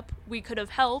chained up, we could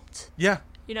have helped. Yeah.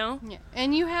 Yeah.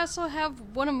 And you also have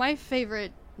one of my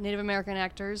favorite Native American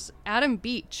actors, Adam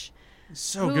Beach.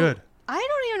 So good. I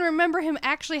don't even remember him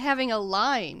actually having a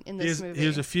line in this movie. He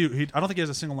has a few. I don't think he has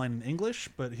a single line in English,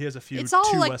 but he has a few. It's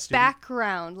all like West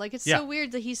background. Like, it's so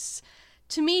weird that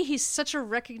to me, he's such a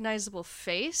recognizable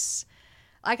face.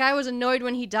 Like, I was annoyed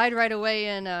when he died right away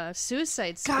in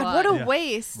Suicide Squad. God, what a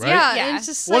waste. Right? Yeah, Yeah. and it's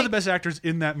just one like, of the best actors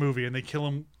in that movie, and they kill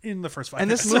him in the first 5 And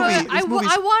minutes. this movie, I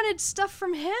wanted stuff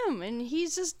from him, and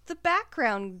he's just the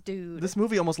background dude. this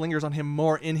movie almost lingers on him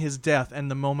more in his death and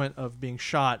the moment of being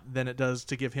shot than it does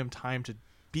to give him time to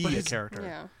be a character.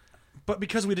 Yeah. But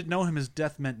because we didn't know him, his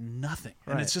death meant nothing.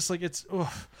 And Right. it's just like, it's... Ugh.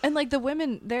 And like the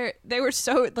women, they were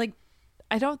so like,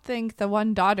 I don't think the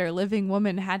one daughter, living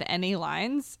woman, had any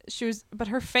lines. But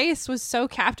her face was so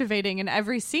captivating in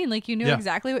every scene. Like, you knew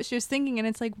exactly what she was thinking, and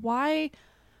it's like, why?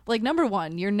 Like, number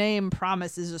one, your name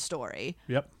promises a story.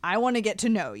 Yep. I want to get to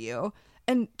know you.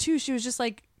 And two, she was just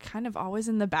like kind of always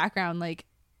in the background, like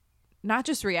not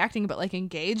just reacting, but like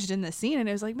engaged in the scene. And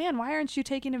it was like, man, why aren't you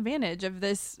taking advantage of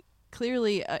this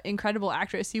clearly incredible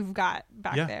actress you've got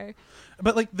back there?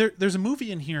 But like, there's a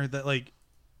movie in here that like,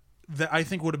 that I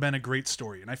think would have been a great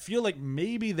story. And I feel like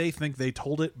maybe they think they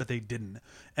told it, but they didn't.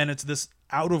 And it's this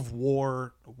out of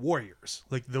war warriors.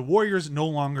 Like, the warriors no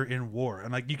longer in war.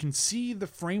 And like, you can see the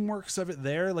frameworks of it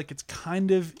there. Like, it's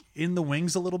kind of in the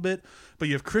wings a little bit. But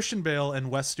you have Christian Bale and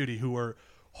Wes Studi, who are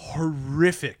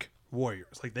horrific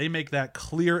warriors. Like, they make that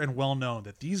clear and well known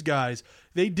that these guys,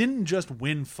 they didn't just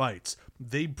win fights.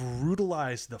 They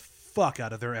brutalized the fuck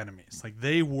out of their enemies. Like,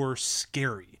 they were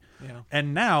scary. Yeah.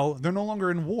 And now they're no longer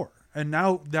in war. And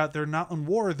now that they're not in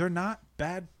war, they're not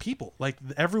bad people. Like,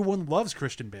 everyone loves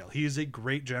Christian Bale. He is a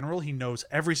great general. He knows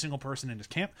every single person in his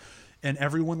camp, and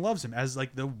everyone loves him as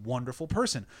like the wonderful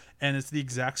person. And it's the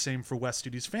exact same for Wes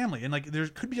Studi's family. And like, there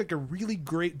could be like a really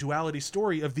great duality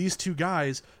story of these two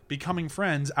guys becoming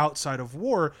friends outside of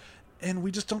war, and we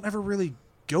just don't ever really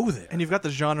go there. And you've got the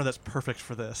genre that's perfect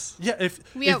for this. Yeah, if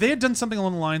they had done something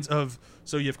along the lines of,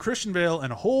 so you have Christian Bale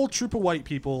and a whole troop of white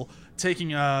people taking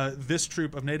this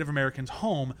troop of Native Americans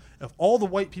home, if all the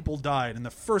white people died in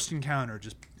the first encounter,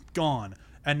 just gone,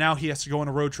 and now he has to go on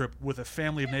a road trip with a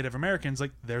family of Native Americans,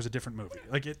 like, there's a different movie.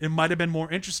 Like, it might have been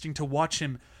more interesting to watch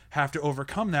him have to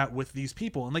overcome that with these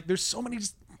people. And like, there's so many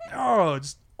just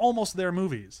almost there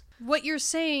movies. What you're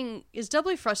saying is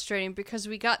doubly frustrating because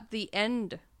we got the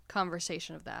end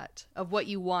conversation of that, of what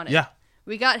you wanted. Yeah.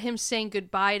 We got him saying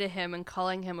goodbye to him and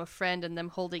calling him a friend and them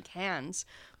holding hands,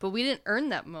 but we didn't earn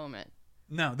that moment.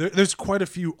 No, there's quite a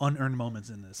few unearned moments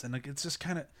in this, and like it's just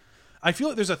kind of. I feel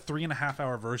like there's a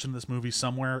 3.5-hour version of this movie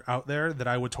somewhere out there that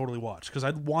I would totally watch because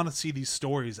I'd want to see these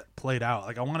stories played out.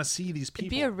 Like I want to see these people.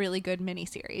 It'd be a really good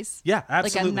miniseries. Yeah,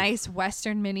 absolutely. Like a nice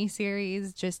Western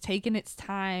miniseries, just taking its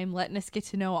time, letting us get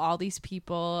to know all these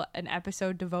people. An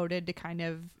episode devoted to kind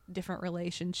of different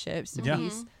relationships. Yeah.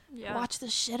 Please Yeah. watch the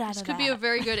shit out This of could that. be a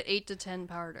very good 8 to 10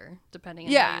 parter, depending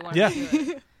on Yeah. how you want Yeah. to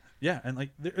do it. Yeah, and like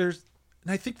there's, and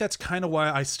I think that's kind of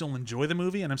why I still enjoy the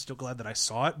movie, and I'm still glad that I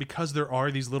saw it because there are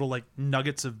these little like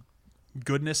nuggets of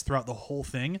goodness throughout the whole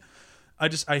thing.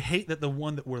 I hate that the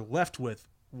one that we're left with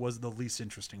was the least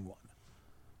interesting one.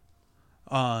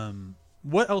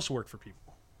 What else worked for people?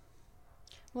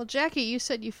 Well, Jackie, you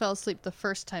said you fell asleep the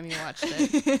first time you watched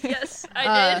it. Yes,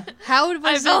 I did. How I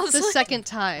was fell it the asleep. second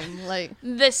time? Like,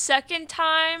 The second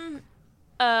time,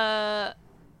 it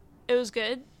was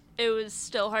good. It was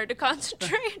still hard to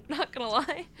concentrate, not gonna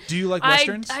lie. Do you like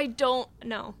westerns? I don't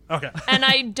know. Okay. And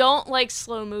I don't like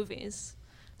slow movies.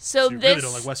 So, So you this really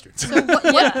don't like westerns.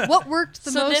 what worked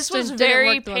the so most this was and didn't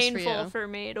very work the most painful you? for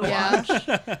me to Yeah.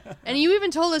 watch. And you even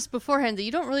told us beforehand that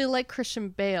you don't really like Christian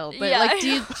Bale, but Yeah, like, I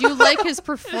do you like his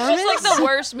performance? It's like the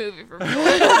worst movie for me.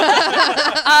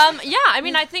 Yeah, I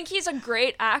mean, I think he's a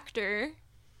great actor.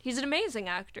 He's an amazing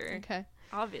actor. Okay.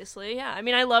 Obviously, yeah. I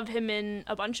mean, I loved him in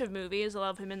a bunch of movies. I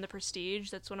love him in The Prestige.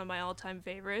 That's one of my all-time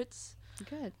favorites.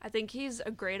 Good. I think he's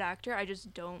a great actor. I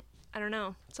just don't. I don't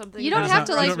know. Something. You don't about have him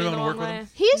to, rubs like- me You the don't wrong work with way. him?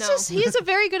 He's a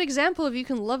very good example of you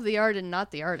can love the art and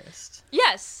not the artist.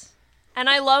 Yes, and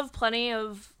I love plenty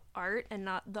of art and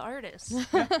not the artist.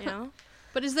 You know.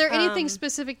 But is there anything Um,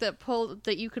 specific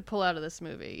that you could pull out of this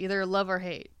movie, either love or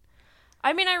hate?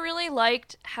 I mean, I really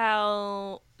liked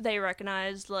how they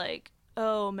recognized, like,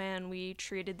 oh man, we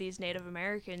treated these Native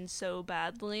Americans so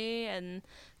badly. And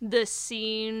the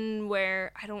scene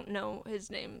where, I don't know his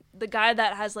name, the guy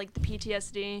that has, like, the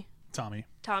PTSD, Tommy.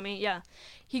 yeah.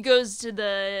 He goes to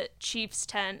the chief's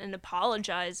tent and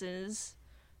apologizes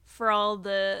for all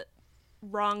the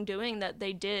wrongdoing that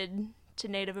they did to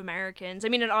Native Americans. I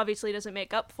mean, it obviously doesn't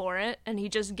make up for it, and he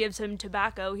just gives him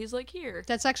tobacco. He's like, here.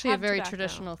 That's actually a Have very tobacco.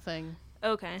 traditional thing.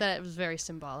 Okay. That was very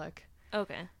symbolic.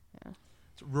 Okay.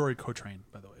 It's Rory Cochrane,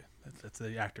 by the way. That's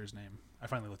the actor's name. I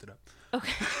finally looked it up.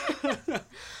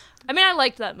 I mean, I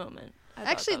liked that moment. I thought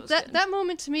Actually, was good. that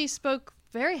moment to me spoke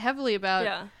very heavily about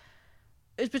yeah.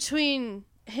 it's between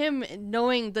him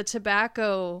knowing the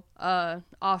tobacco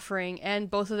offering and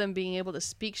both of them being able to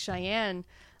speak Cheyenne.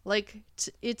 Like,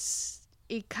 it's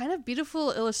a kind of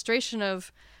beautiful illustration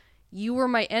of you were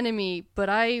my enemy, but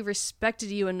I respected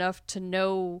you enough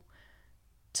to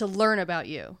learn about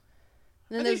you.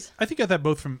 And then I think I got that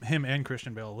both from him and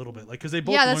Christian Bale a little bit, like because they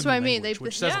both Yeah, that's learned what the I mean. language, They-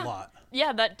 which says Yeah. a lot.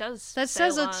 Yeah, that does. that say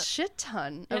says a a lot. shit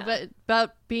ton Yeah.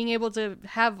 about being able to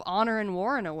have honor in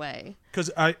war in a way. Because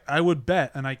I would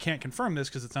bet, and I can't confirm this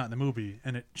because it's not in the movie,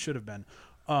 and it should have been.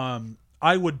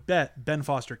 I would bet Ben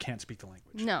Foster can't speak the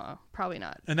language, No, probably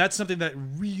not. and that's something that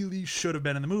really should have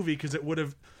been in the movie because it would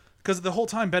have. Because the whole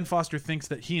time Ben Foster thinks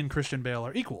that he and Christian Bale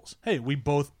are equals. Hey, we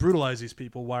both brutalize these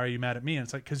people. Why are you mad at me? And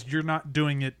it's like because you're not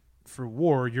doing it for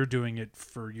war, you're doing it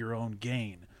for your own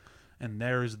gain, and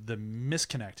there's the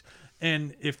misconnect.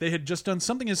 And if they had just done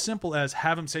something as simple as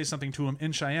have him say something to him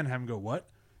in Cheyenne, have him go, "What?"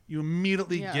 You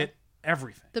immediately Yeah. get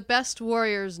everything. The best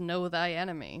warriors know thy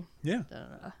enemy. Yeah.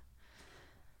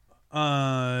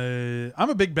 I'm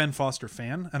a big Ben Foster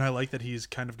fan, and I like that he's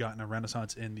kind of gotten a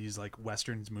renaissance in these like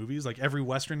westerns movies. Like every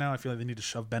western now, I feel like they need to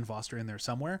shove Ben Foster in there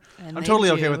somewhere. And I'm they totally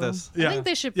okay do. with this. I think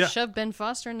they should Yeah. shove Ben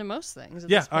Foster into most things. At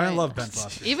Yeah, this I point. love Ben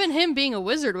Foster. Even him being a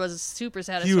wizard was super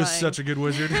satisfying. He was such a good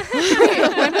wizard.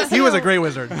 He was a great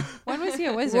wizard. When was he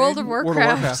a wizard? World of World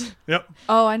Warcraft. of Warcraft. Yep.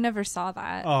 Oh, I never saw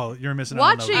that. Oh, you're missing out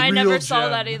on Watching- a I real never saw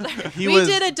gem. that either. He We was.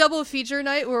 did a double feature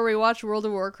night where we watched World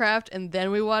of Warcraft and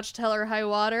then we watched Hell or High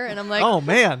Water, and I'm like, Oh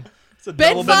man, It's a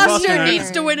Ben double Foster night.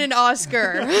 needs to win an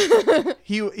Oscar.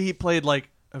 he played like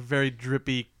a very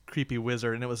drippy, creepy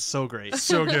wizard, and it was so great.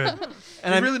 So good.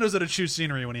 And he I really knows how to choose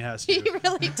scenery when he has to. He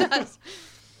really does.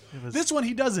 it was, This one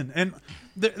he doesn't, and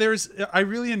I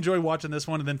really enjoy watching this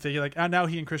one, and then thinking like, now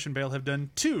he and Christian Bale have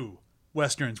done 2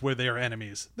 westerns where they are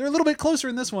enemies. They're a little bit closer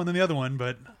in this one than the other one,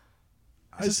 but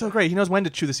this is so great. He knows when to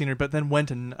chew the scenery, but then when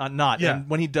to not. Yeah. And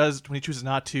when he chooses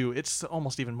not to, it's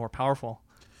almost even more powerful.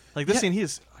 Like this Yeah. scene,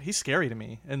 he's scary to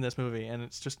me in this movie, and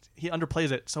it's just he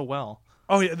underplays it so well.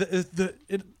 oh yeah,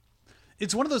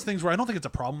 it's one of those things where I don't think it's a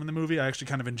problem in the movie. I actually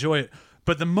kind of enjoy it,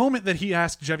 but the moment that he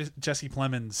asked Jesse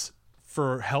Plemons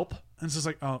for help, and it's just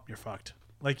like, oh, you're fucked.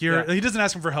 Like he doesn't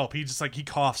ask him for help. He just like he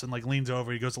coughs and like leans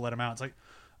over. He goes to let him out. It's like,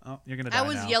 oh, you're gonna die I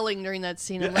was now. yelling during that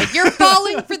scene. I'm like, you're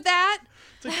falling for that?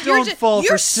 It's like, don't fall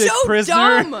you're for sick so prisoner.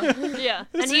 dumb. Yeah,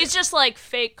 and he's just like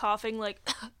fake coughing, like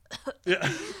Yeah.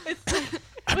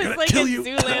 It was like kill a you.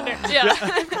 Zoolander. yeah,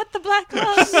 I've got the black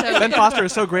glove. So Ben Foster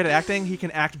is so great at acting, he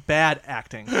can act bad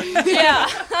acting. yeah.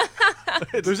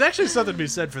 There's actually something to be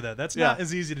said for that. That's not Yeah.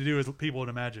 as easy to do as people would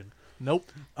imagine.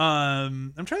 Nope.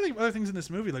 I'm trying to think of other things in this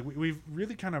movie. Like we've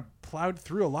really kind of plowed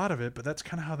through a lot of it, but that's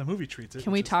kind of how the movie treats it.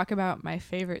 Can we which is- talk about my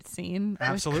favorite scene?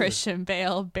 Absolutely. With Christian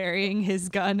Bale burying his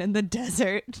gun in the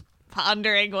desert,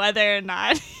 pondering whether or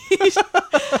not.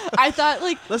 I thought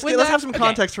like Let's when have some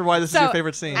context for why this is So, your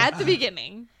favorite scene. At the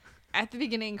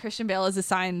beginning, Christian Bale is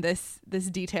assigned this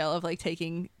detail of like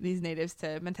taking these natives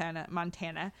to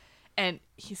Montana, and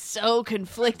he's so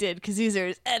conflicted because these are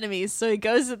his enemies. So he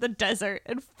goes to the desert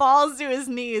and falls to his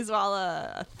knees while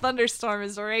a thunderstorm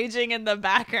is raging in the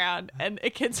background, and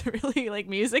it gets really like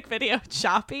music video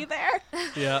choppy there.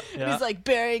 yeah. He's like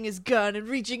burying his gun and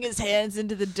reaching his hands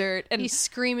into the dirt, and he's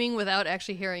screaming without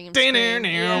actually hearing him scream.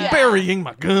 Yeah. Burying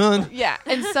my gun. yeah.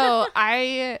 And so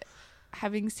I,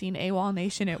 having seen AWOL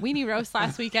Nation at Weenie Roast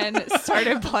last weekend,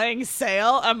 started playing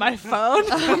Sail on my phone.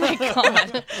 Oh my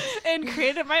god! And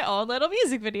created my own little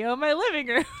music video in my living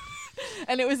room.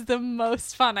 And it was the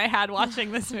most fun I had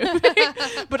watching this movie,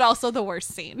 but also the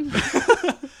worst scene.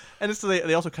 And so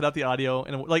they also cut out the audio,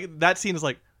 and like that scene is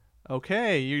like,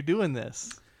 okay, you're doing this.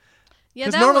 Yeah,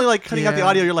 Because that normally, one- like cutting out the Yeah.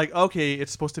 audio, you're like, okay,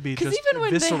 it's supposed to be Because just even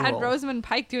when visceral. they had Rosamund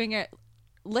Pike doing it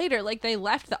later, like they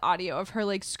left the audio of her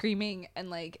like screaming and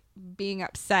like being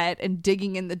upset and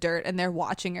digging in the dirt, and they're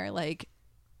watching her like,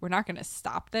 we're not going to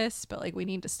stop this, but like we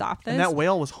need to stop this. And that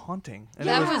whale was haunting. And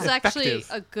that it was, was actually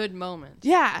effective. a good moment.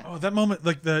 yeah. Oh, that moment,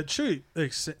 like the Chewie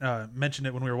mentioned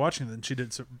it when we were watching it, and she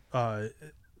did.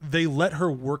 They let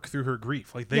her work through her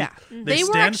grief. Like they Yeah. They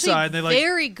were stand actually aside. They like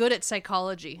very good at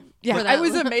psychology. Yeah, for I that.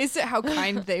 was amazed at how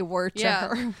kind they were to Yeah.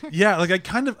 her. yeah. Like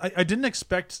I didn't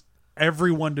expect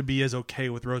everyone to be as okay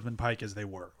with Rosamund Pike as they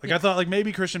were. Like I thought, like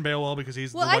maybe Christian Bale will because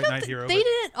he's Well, the I White don't. Knight hero. They but-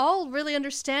 didn't all really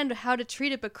understand how to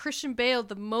treat it, but Christian Bale,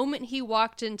 the moment he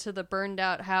walked into the burned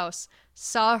out house,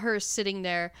 saw her sitting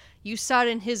there. You saw it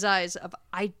in his eyes of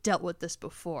I dealt with this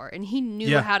before, and he knew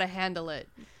Yeah. how to handle it.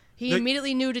 He Like-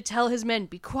 immediately knew to tell his men,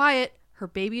 "Be quiet. Her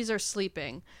babies are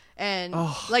sleeping." And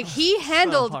like he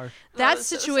handled hard. that was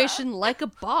so situation like a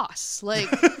boss. Like,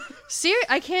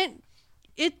 I can't.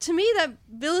 It to me that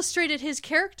illustrated his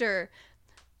character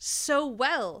so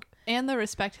well. And the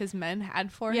respect his men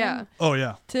had for Yeah. him. Oh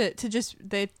yeah. To just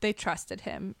they trusted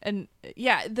him. And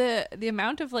yeah, the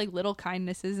amount of like little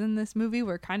kindnesses in this movie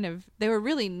were they were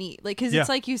really neat. Like cuz Yeah. it's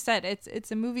like you said,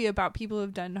 it's a movie about people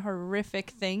who've done horrific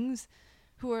things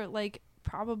who are like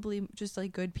probably just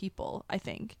like good people, I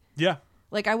think. Yeah.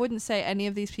 Like I wouldn't say any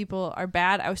of these people are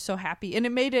bad. I was so happy, and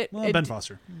it made it. Well, it- Ben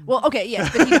Foster. Well, okay, yes,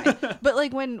 but, he died. But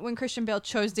like when Christian Bale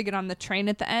chose to get on the train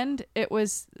at the end, it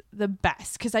was the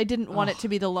best because I didn't want it to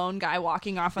be the lone guy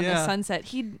walking off on the Yeah. sunset.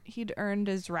 He'd earned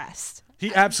his rest.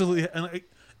 He absolutely. And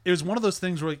like, it was one of those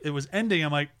things where like, it was ending.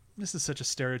 I'm like, this is such a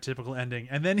stereotypical ending.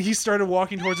 And then he started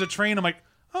walking towards a train. I'm like,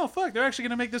 oh fuck, they're actually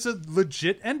gonna make this a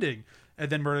legit ending. And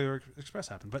then Murder Express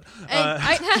happened. But And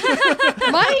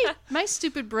my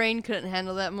stupid brain couldn't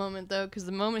handle that moment though, because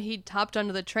the moment he hopped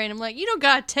onto the train, I'm like, you don't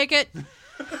got a ticket.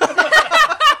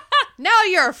 Now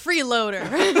you're a freeloader.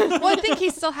 Well, I think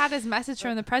he still had his message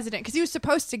from the president because he was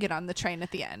supposed to get on the train at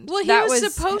the end. Well, he that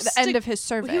was supposed the to end of his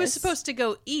service. He was supposed to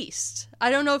go east. I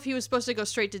don't know if he was supposed to go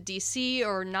straight to DC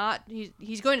or not.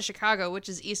 He's going to Chicago, which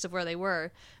is east of where they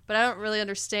were. But I don't really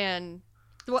understand.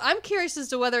 Well, I'm curious as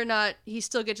to whether or not he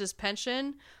still gets his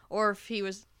pension, or if he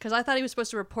was, because I thought he was supposed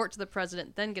to report to the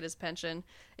president then get his pension.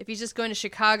 If he's just going to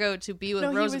Chicago to be with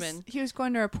Rosamund. He was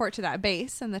going to report to that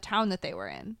base in the town that they were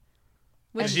in.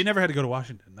 he never had to go to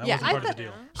Washington. That Yeah, wasn't I part of thought- the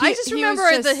deal. I just he was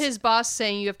remember just- his boss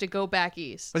saying you have to go back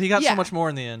east. But he got Yeah. so much more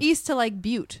in the end. East to like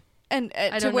Butte. And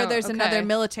to don't where know. there's Okay. another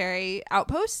military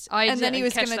outpost. And then he didn't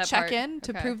was catch going to that check part. in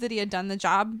to Okay. prove that he had done the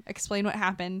job, explain what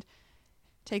happened,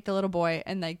 take the little boy,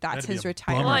 and like that's That'd be his a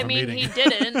retirement. Well, bummer. I mean, meeting. he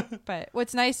didn't. But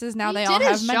what's nice is now He they did all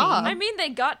have his money. job. I mean, they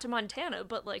got to Montana,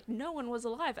 but like no one was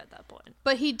alive at that point.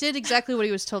 But he did exactly what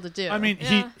he was told to do. I mean,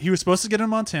 Yeah. he was supposed to get in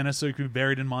Montana so he could be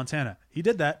buried in Montana. He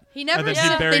did that. he never and then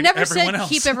said, he buried they never everyone said else.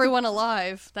 keep everyone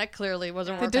alive. That clearly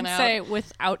wasn't They working did out. say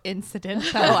without incident,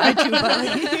 though. I do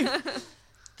believe.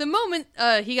 The moment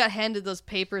he got handed those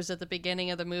papers at the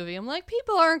beginning of the movie, I'm like,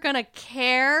 people aren't gonna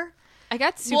care. I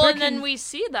got super. Well, and then we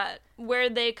see that where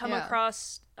they come Yeah.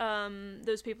 across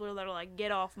those people that are like,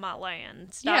 "Get off my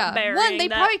land! Stop Yeah, burying one, they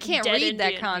that probably can't dead read that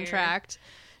Indian here." contract.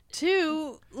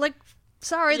 Two, like,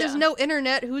 Sorry, there's Yeah. no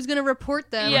internet. Who's gonna report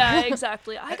them? Yeah,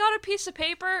 exactly. I got a piece of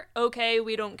paper. Okay,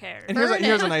 we don't care. And Burn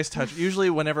here's it. a nice touch.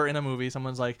 Usually, whenever in a movie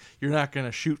someone's like, "You're not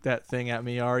gonna shoot that thing at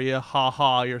me, are you? Ha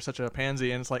ha! You're such a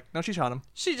pansy." And it's like, "No, she shot him."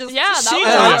 She just Yeah, that she was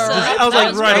And awesome. I was That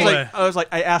like, was right I was away. like, I was like,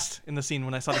 I asked in the scene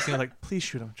when I saw the scene, I was like, "Please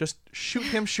shoot him! Just shoot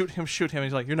him! Shoot him! Shoot him!" And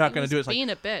he's like, "You're not gonna He's do it." It's like,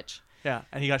 being a bitch. yeah,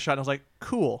 and he got shot. And I was like,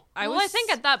 "Cool." Well, I think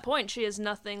at that point she has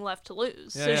nothing left to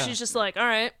lose. Yeah, So yeah. she's just like, all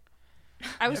right.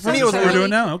 I was For so me, it was That's what we're thoroughly-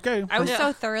 doing now. Okay. I was Yeah.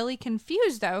 so thoroughly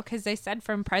confused though because they said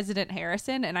from President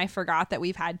Harrison, and I forgot that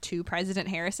we've had 2 President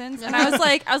Harrisons, and I was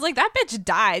like, that bitch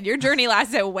died. Your journey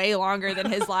lasted way longer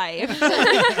than his life.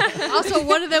 Also,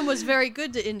 one of them was very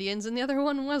good to Indians, and the other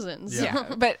one wasn't. So.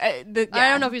 Yeah. But I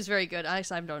don't know if he's very good. I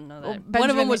don't know that. Well, one of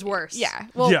Benjamin- them was worse. Yeah.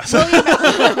 Well, Yes.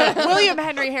 William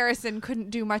Henry Harrison couldn't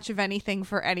do much of anything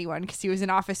for anyone because he was in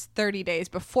office 30 days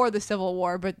before the Civil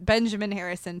War, but Benjamin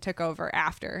Harrison took over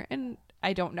after, and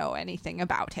I don't know anything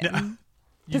about him. Yeah.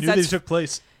 You 'Cause knew that's- these took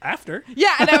place after.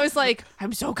 Yeah, and I was like,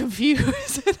 I'm so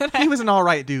confused. He was an all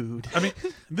right dude. I mean,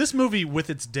 this movie with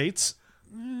its dates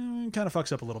kind of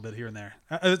fucks up a little bit here and there.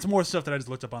 It's more stuff that I just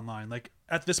looked up online. Like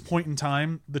at this point in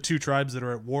time, the 2 tribes that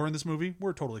are at war in this movie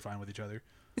were totally fine with each other.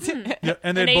 Yeah,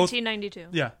 and In they both 1892.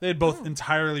 yeah, they had both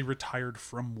entirely retired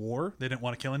from war. They didn't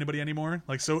want to kill anybody anymore.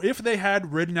 Like so, if they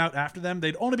had ridden out after them,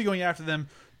 they'd only be going after them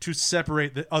to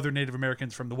separate the other Native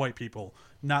Americans from the white people,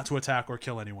 not to attack or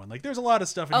kill anyone. Like there's a lot of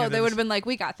stuff. In here They that would is- have been like,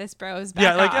 we got this, bros. Back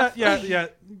yeah, like off. yeah.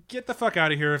 Get the fuck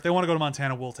out of here. If they want to go to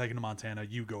Montana, we'll take them to Montana.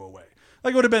 You go away.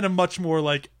 Like it would have been a much more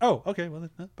like, oh, okay, well,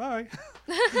 then, bye.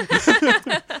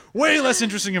 Way less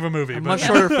interesting of a movie. A But much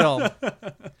shorter film.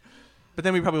 But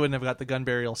then we probably wouldn't have got the gun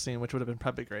burial scene, which would have been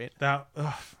probably great. that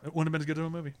it wouldn't have been as good of a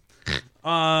movie.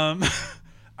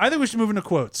 I think we should move into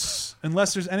quotes,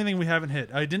 unless there's anything we haven't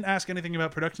hit. I didn't ask anything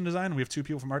about production design. We have 2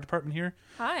 people from art department here.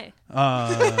 Hi.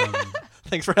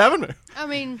 Thanks for having me. I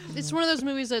mean, it's one of those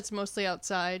movies that's mostly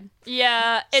outside.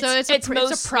 Yeah, So it's a prop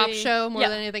mostly- show more yeah.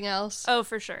 than anything else. Oh,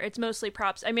 for sure. It's mostly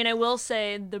props. I mean, I will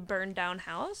say the burned down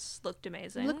house looked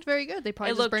amazing. It looked very good. They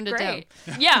probably It just looked burned it down.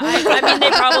 great. Yeah, I mean, they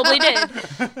probably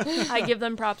did. I give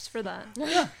them props for that.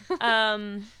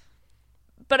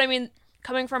 But I mean,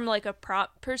 coming from like a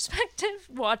prop perspective,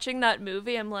 watching that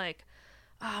movie, I'm like,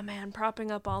 oh man, propping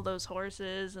up all those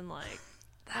horses and like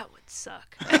that would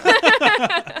suck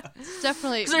It's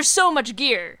definitely. because there's so much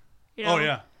gear. You know? Oh,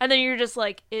 yeah. And then you're just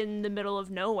like in the middle of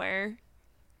nowhere,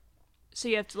 so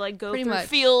you have to like go Pretty through much.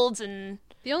 fields and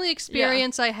The only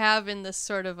experience I have in this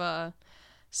sort of a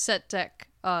set deck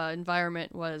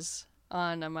environment was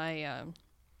on my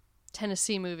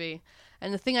Tennessee movie.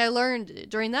 And the thing I learned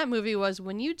during that movie was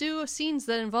when you do scenes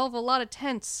that involve a lot of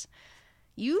tents,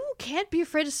 you can't be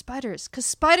afraid of spiders, because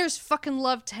spiders fucking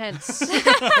love tents.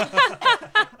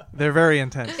 They're very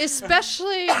intense.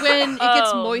 Especially when it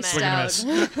gets Oh, moist Swing and a out.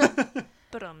 miss.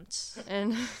 but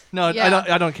And No, Yeah.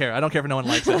 I don't care. I don't care if no one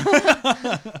likes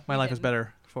it. My life is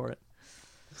better for it.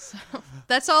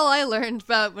 that's all I learned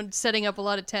about when setting up a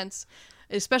lot of tents,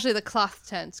 especially the cloth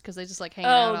tents, because they just like hang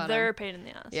out on they're a them. pain in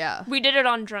the ass. Yeah. We did it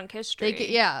on Drunk History. They get,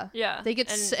 yeah. Yeah. They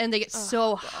get And- and they get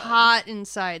so hot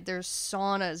inside. There's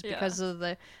saunas because of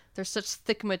there's such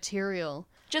thick material.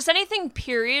 Just anything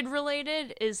period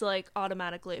related is like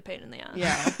automatically a pain in the ass.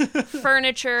 Yeah.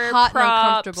 Furniture, Hot and props.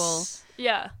 uncomfortable.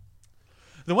 Yeah.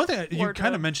 The one thing you kind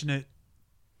Wardrobe. of mentioned it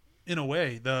in a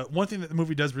way. The one thing that the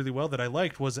movie does really well that I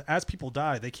liked was as people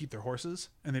die, they keep their horses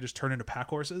and they just turn into pack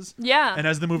horses. Yeah. And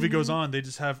as the movie goes Mm-hmm. on, they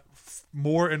just have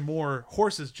more and more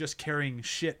horses just carrying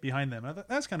shit behind them. I thought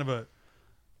that's kind of a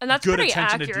And that's good pretty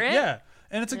attention accurate. to yeah.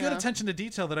 And it's a good Yeah. attention to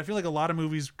detail that I feel like a lot of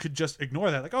movies could just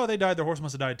ignore that. Like, oh, they died, their horse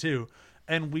must have died too.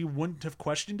 And we wouldn't have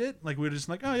questioned it. Like, we would just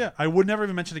like, oh, yeah. I would never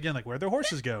even mention again, like, where'd their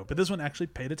horses go? But this one actually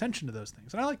paid attention to those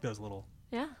things. And I like those little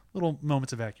Yeah.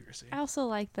 moments of accuracy. I also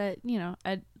like that,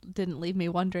 it didn't leave me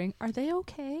wondering, are they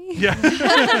okay? Yeah.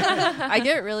 I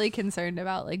get really concerned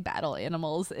about like battle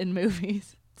animals in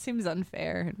movies. It seems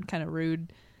unfair and kind of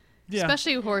rude. Yeah.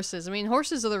 Especially horses. I mean,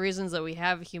 horses are the reasons that we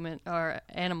have human or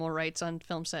animal rights on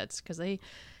film sets, because they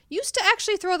used to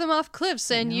actually throw them off cliffs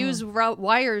and use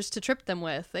wires to trip them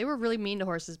with. They were really mean to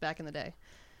horses back in the day.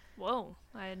 Whoa.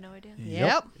 I had no idea.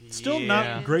 Yep. Still Yeah.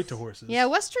 not great to horses. Yeah,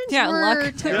 westerns Yeah, were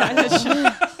luck. terrible.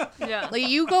 Yeah. Like,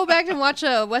 you go back and watch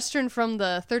a western from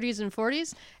the 30s and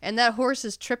 40s, and that horse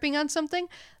is tripping on something.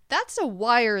 That's a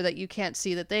wire that you can't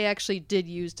see that they actually did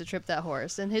use to trip that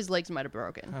horse, and his legs might have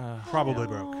broken. Probably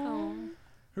broke.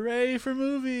 Hooray for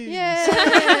movies. Yay!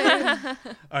 All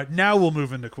right, now we'll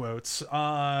move into quotes.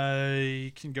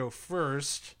 I can go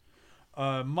first.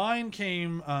 Mine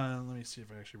came. Let me see if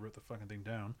I actually wrote the fucking thing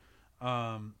down.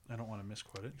 I don't want to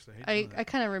misquote it because I hate I doing that.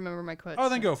 kind of remember my quote. Oh,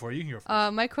 then go for it. You can go for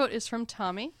it. My quote is from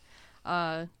Tommy,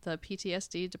 the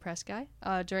PTSD depressed guy,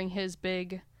 during his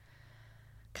big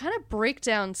kind of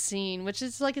breakdown scene, which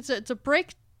is like it's a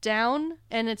breakdown,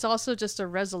 and it's also just a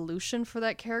resolution for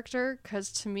that character.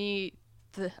 Because to me,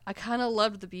 I kind of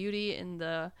loved the beauty and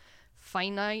the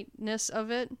finiteness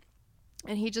of it,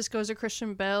 and he just goes to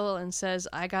Christian Bale and says,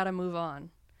 "I gotta move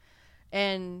on,"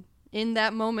 and in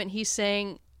that moment, he's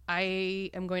saying, "I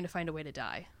am going to find a way to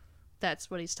die."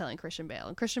 That's what he's telling Christian Bale.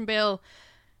 And Christian Bale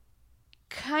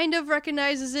kind of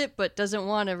recognizes it, but doesn't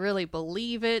want to really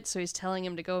believe it. So he's telling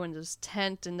him to go into his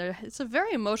tent. And it's a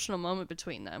very emotional moment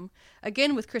between them.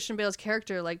 Again, with Christian Bale's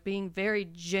character, like being very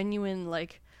genuine,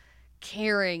 like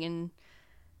caring. And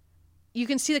you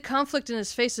can see the conflict in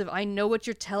his face of, I know what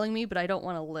you're telling me, but I don't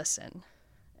want to listen.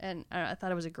 And I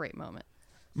thought it was a great moment.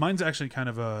 Mine's actually kind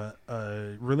of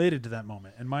related to that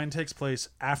moment, and mine takes place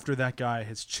after that guy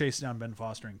has chased down Ben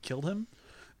Foster and killed him,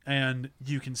 and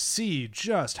you can see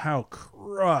just how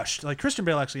crushed. Like Christian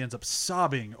Bale actually ends up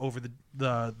sobbing over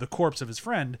the corpse of his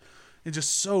friend, and just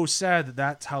so sad that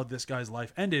that's how this guy's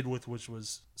life ended, which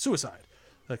was suicide.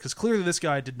 Because clearly this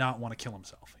guy did not want to kill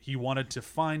himself. He wanted to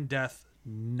find death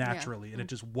naturally, and it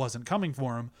just wasn't coming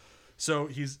for him. So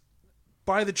he's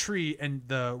by the tree, and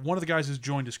one of the guys who's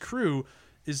joined his crew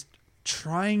is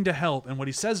trying to help, and what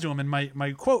he says to him, and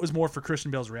my quote is more for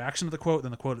Christian Bale's reaction to the quote than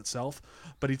the quote itself,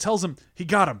 but he tells him he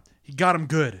got him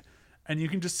good, and you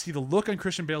can just see the look on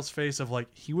Christian Bale's face of like,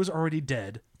 he was already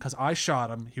dead because I shot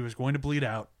him, he was going to bleed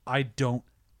out, I don't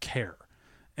care.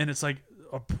 And it's like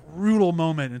a brutal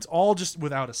moment. It's all just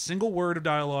without a single word of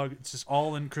dialogue. It's just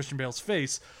all in Christian Bale's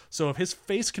face. So if his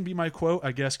face can be my quote,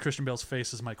 I guess Christian Bale's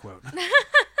face is my quote.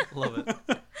 Love it.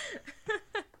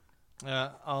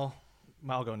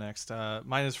 I'll go next.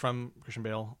 Mine is from Christian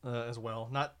Bale as well.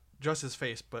 Not just his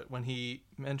face, but when he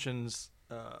mentions,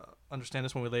 understand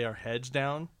us when we lay our heads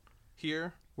down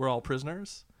here, we're all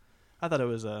prisoners. I thought it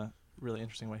was a really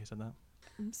interesting way he said that.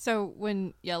 So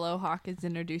when Yellow Hawk is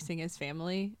introducing his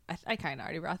family, I kind of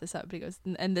already brought this up, but he goes,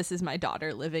 and this is my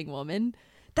daughter, Living Woman.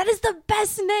 That is the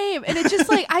best name. And it's just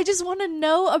like, I just want to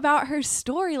know about her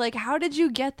story. Like, how did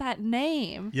you get that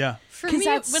name? Yeah. For Because me,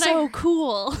 that's when so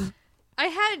cool.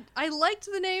 I liked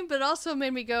the name, but it also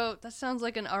made me go, that sounds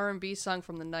like an R&B song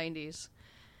from the 90s.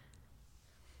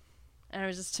 And it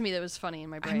was just, to me, that was funny in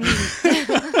my brain.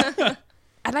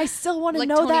 And I still want to Like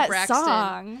know Toni that Braxton.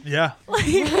 song. Yeah.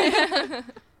 It'd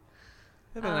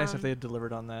been nice if they had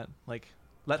delivered on that. Like,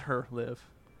 let her live.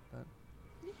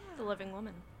 The Living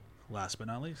Woman. Last but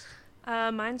not least.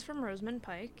 Mine's from Rosamund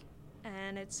Pike,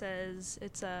 and it says,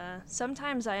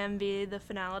 sometimes I envy the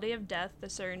finality of death, the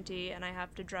certainty, and I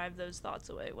have to drive those thoughts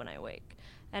away when I wake.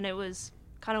 And it was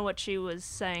kind of what she was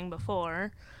saying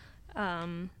before.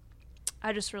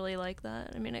 I just really like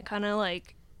that. I mean, it kind of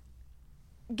like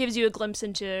gives you a glimpse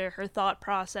into her thought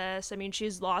process. I mean,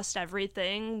 she's lost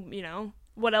everything, you know.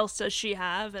 What else does she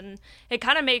have? And it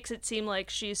kind of makes it seem like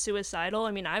she's suicidal.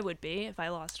 I mean, I would be if I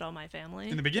lost all my family.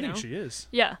 In the beginning, you know? she is.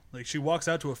 Yeah. Like, she walks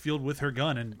out to a field with her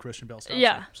gun, and Christian Bale stops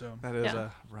Yeah. her. So, That is Yeah.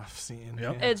 a rough scene.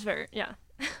 Yep. Yeah. It's very, yeah.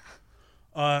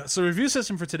 so review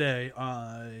system for today,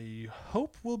 I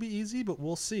hope will be easy, but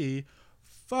we'll see.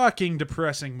 Fucking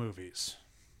depressing movies.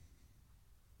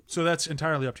 So that's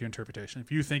entirely up to your interpretation.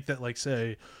 If you think that, like,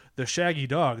 say, The Shaggy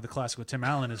Dog, the classic with Tim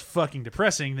Allen, is fucking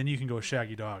depressing, then you can go with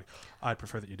Shaggy Dog. I'd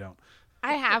prefer that you don't.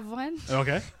 I have one.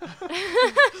 Okay.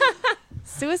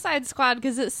 Suicide Squad,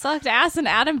 because it sucked ass and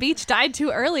Adam Beach died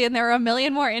too early, and there were a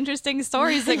million more interesting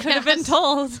stories that could have been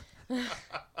told.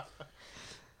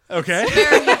 Okay.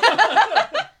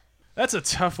 That's a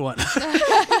tough one.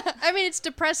 I mean, it's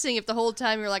depressing if the whole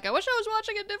time you're like, I wish I was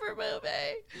watching a different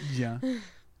movie. Yeah.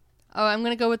 Oh, I'm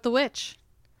going to go with The Witch.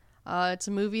 It's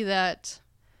a movie that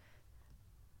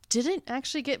didn't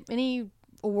actually get any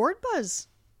award buzz,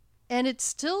 and it's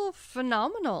still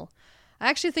phenomenal. I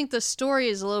actually think the story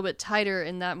is a little bit tighter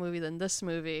in that movie than this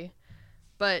movie,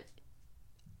 but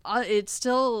it's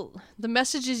still, the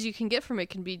messages you can get from it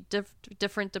can be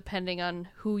different depending on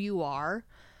who you are,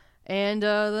 and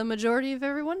the majority of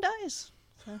everyone dies.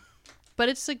 So. But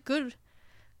it's a good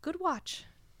watch.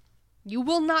 You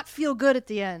will not feel good at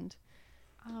the end.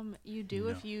 You do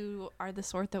if you are the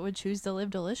sort that would choose to live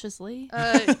deliciously.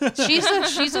 She's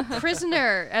a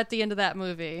prisoner at the end of that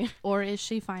movie. Or is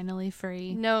she finally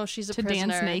free No, she's a to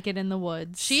prisoner. dance naked in the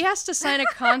woods? She has to sign a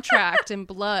contract in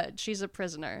blood. She's a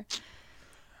prisoner.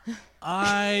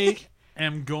 I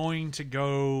am going to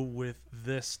go with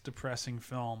this depressing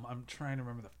film. I'm trying to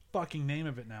remember the fucking name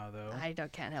of it now, though.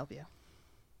 Can't help you.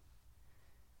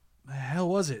 The hell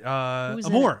was it? Who's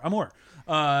in Amour.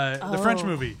 The French Oh.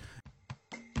 movie.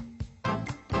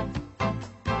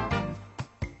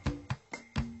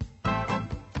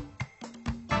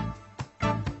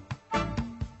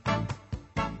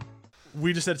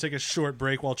 we just had to take a short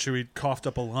break while Chewie coughed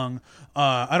up a lung.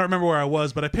 I don't remember where I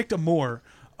was, but I picked Amour,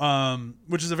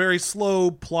 which is a very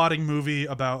slow plotting movie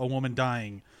about a woman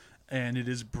dying. And it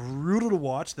is brutal to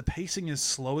watch. The pacing is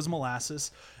slow as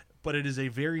molasses, but it is a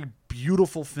very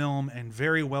beautiful film and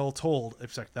very well told. In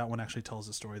fact, that one actually tells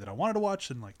the story that I wanted to watch,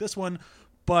 and like this one.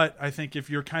 But I think if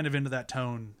you're kind of into that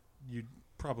tone, you'd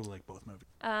probably like both movies.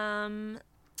 I'm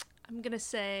gonna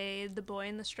say The Boy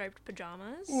in the Striped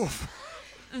Pajamas. Oof.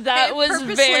 That was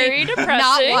Purposely very depressing.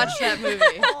 Not watch that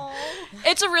movie.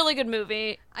 It's a really good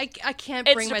movie, I can't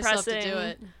It's bring myself to do depressing.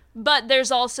 it. but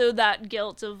there's also that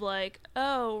guilt of like,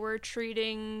 oh, we're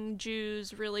treating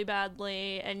Jews really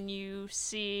badly, and you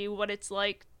see what it's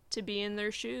like to be in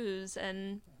their shoes,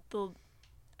 and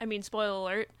spoiler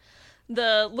alert,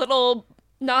 the little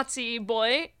Nazi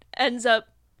boy ends up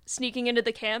sneaking into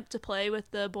the camp to play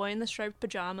with the boy in the striped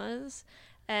pajamas,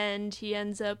 and he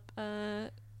ends up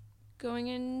going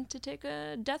in to take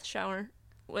a death shower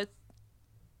with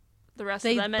the rest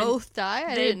They of them. and both die?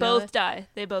 I They didn't know both die.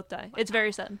 They both die. It's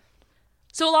very sad.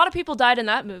 So a lot of people died in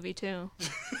that movie too.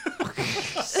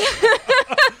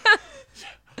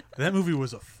 That movie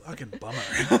was a fucking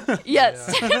bummer.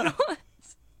 Yes.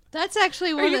 That's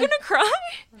actually Are one you of the... gonna cry?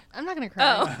 I'm not going to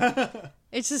cry. Oh.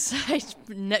 It's just,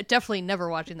 definitely never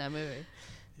watching that movie.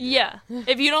 Yeah.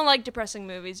 If you don't like depressing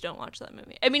movies, don't watch that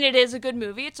movie. I mean, it is a good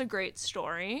movie. It's a great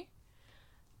story.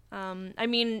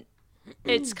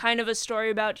 It's kind of a story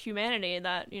about humanity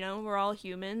that, we're all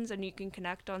humans and you can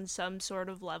connect on some sort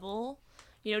of level.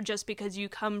 Just because you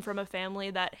come from a family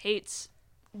that hates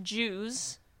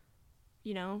Jews,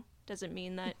 doesn't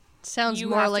mean that. Sounds You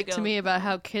more have to like to go. me about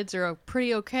how kids are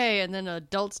pretty okay and then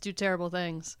adults do terrible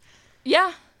things.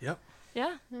 Yeah. Yep.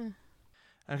 Yeah.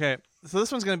 Okay, so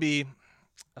this one's going to be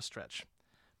a stretch,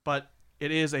 but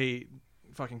it is a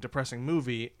fucking depressing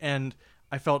movie, and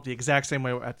I felt the exact same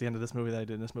way at the end of this movie that I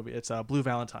did in this movie. It's Blue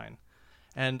Valentine.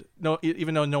 And no,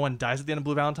 even though no one dies at the end of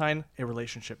Blue Valentine, a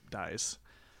relationship dies.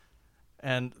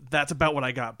 And that's about what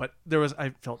I got, but I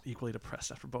felt equally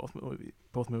depressed after both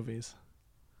movies.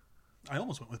 I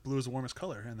almost went with blue as the warmest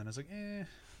color, and then I was like,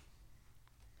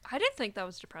 I didn't think that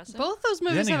was depressing. Both those The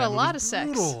movies ending have a of that lot movie's of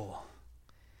sex. brutal.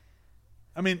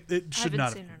 I mean, it I should haven't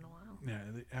not seen have. it in a while. Yeah,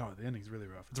 the ending's really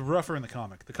rough. It's rougher in the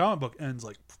comic. The comic book ends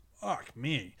like, fuck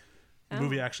me. The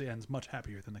movie actually ends much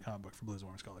happier than the comic book for Blue is the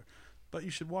Warmest Color. But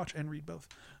you should watch and read both.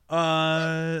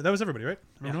 That was everybody, right?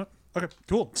 Everyone know it? Okay,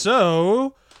 cool.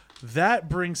 So that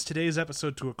brings today's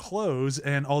episode to a close.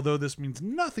 And although this means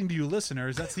nothing to you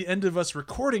listeners, that's the end of us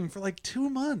recording for like 2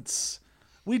 months.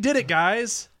 We did it,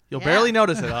 guys. You'll Yeah. barely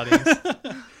notice it, audience.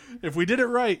 If we did it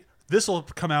right, this will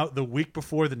come out the week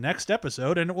before the next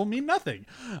episode, and it will mean nothing.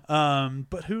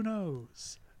 But who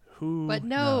knows? But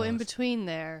no, in between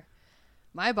there,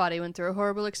 my body went through a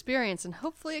horrible experience, and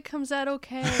hopefully it comes out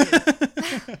okay.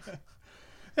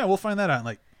 Yeah, we'll find that out in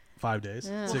like 5 days.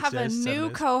 Yeah. We'll 6 have days, a 7 new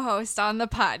days. co-host on the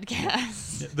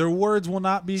podcast. Their words will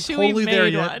not be Chewie totally there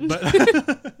made yet. one.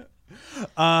 But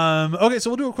okay, so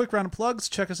we'll do a quick round of plugs.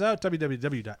 Check us out,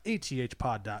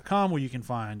 www.athpod.com, where you can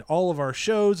find all of our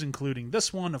shows, including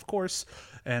this one, of course,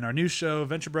 and our new show,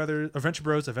 Venture Bros, a Venture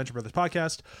Brothers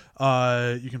podcast.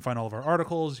 You can find all of our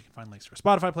articles. You can find links to our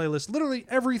Spotify playlist. Literally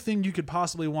everything you could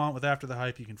possibly want with After the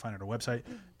Hype, you can find at our website,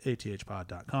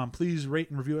 athpod.com. Please rate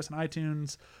and review us on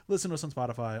iTunes. Listen to us on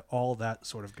Spotify. All that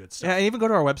sort of good stuff. Yeah, and even go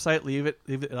to our website, leave it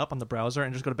up on the browser,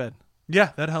 and just go to bed.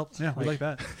 Yeah, that helps. Yeah, we like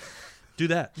that. Do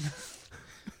that.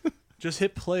 Just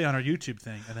hit play on our YouTube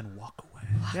thing and then walk away.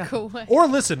 Go away. Or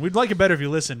listen. We'd like it better if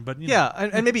you listen, but you know. Yeah,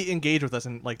 and maybe engage with us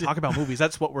and like talk about movies.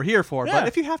 That's what we're here for. Yeah. But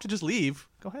if you have to just leave,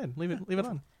 go ahead, leave it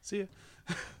on. See ya.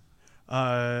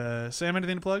 Sam,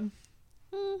 anything to plug?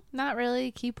 Not really.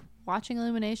 Keep watching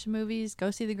Illumination movies. Go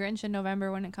see The Grinch in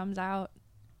November when it comes out.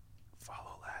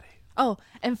 Follow Laddie. Oh,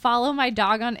 and follow my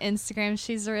dog on Instagram.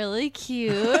 She's really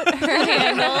cute. Her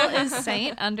handle is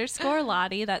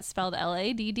Saint_Lottie. That's spelled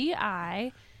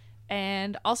LADDI.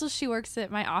 And also she works at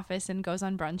my office and goes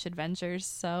on brunch adventures.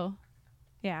 So,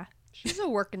 yeah. She's a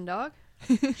working dog.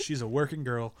 She's a working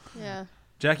girl. Yeah.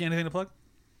 Jackie, anything to plug?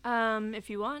 If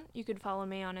you want, you could follow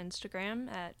me on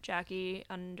Instagram at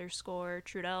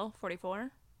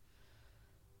Jackie_Trudell44.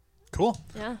 Cool.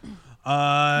 Yeah. You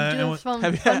And do what-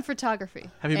 fun photography.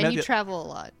 have you and met you the- travel a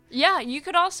lot. Yeah, you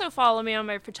could also follow me on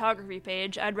my photography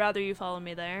page. I'd rather you follow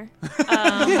me there.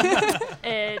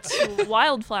 It's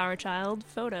Wildflower Child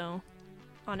Photo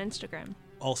on Instagram.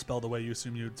 all spelled the way you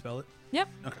assume you would spell it? Yep.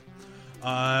 Okay.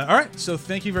 All right. So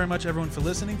thank you very much, everyone, for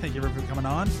listening. Thank you, everyone, for coming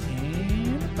on.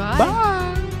 And Bye. bye.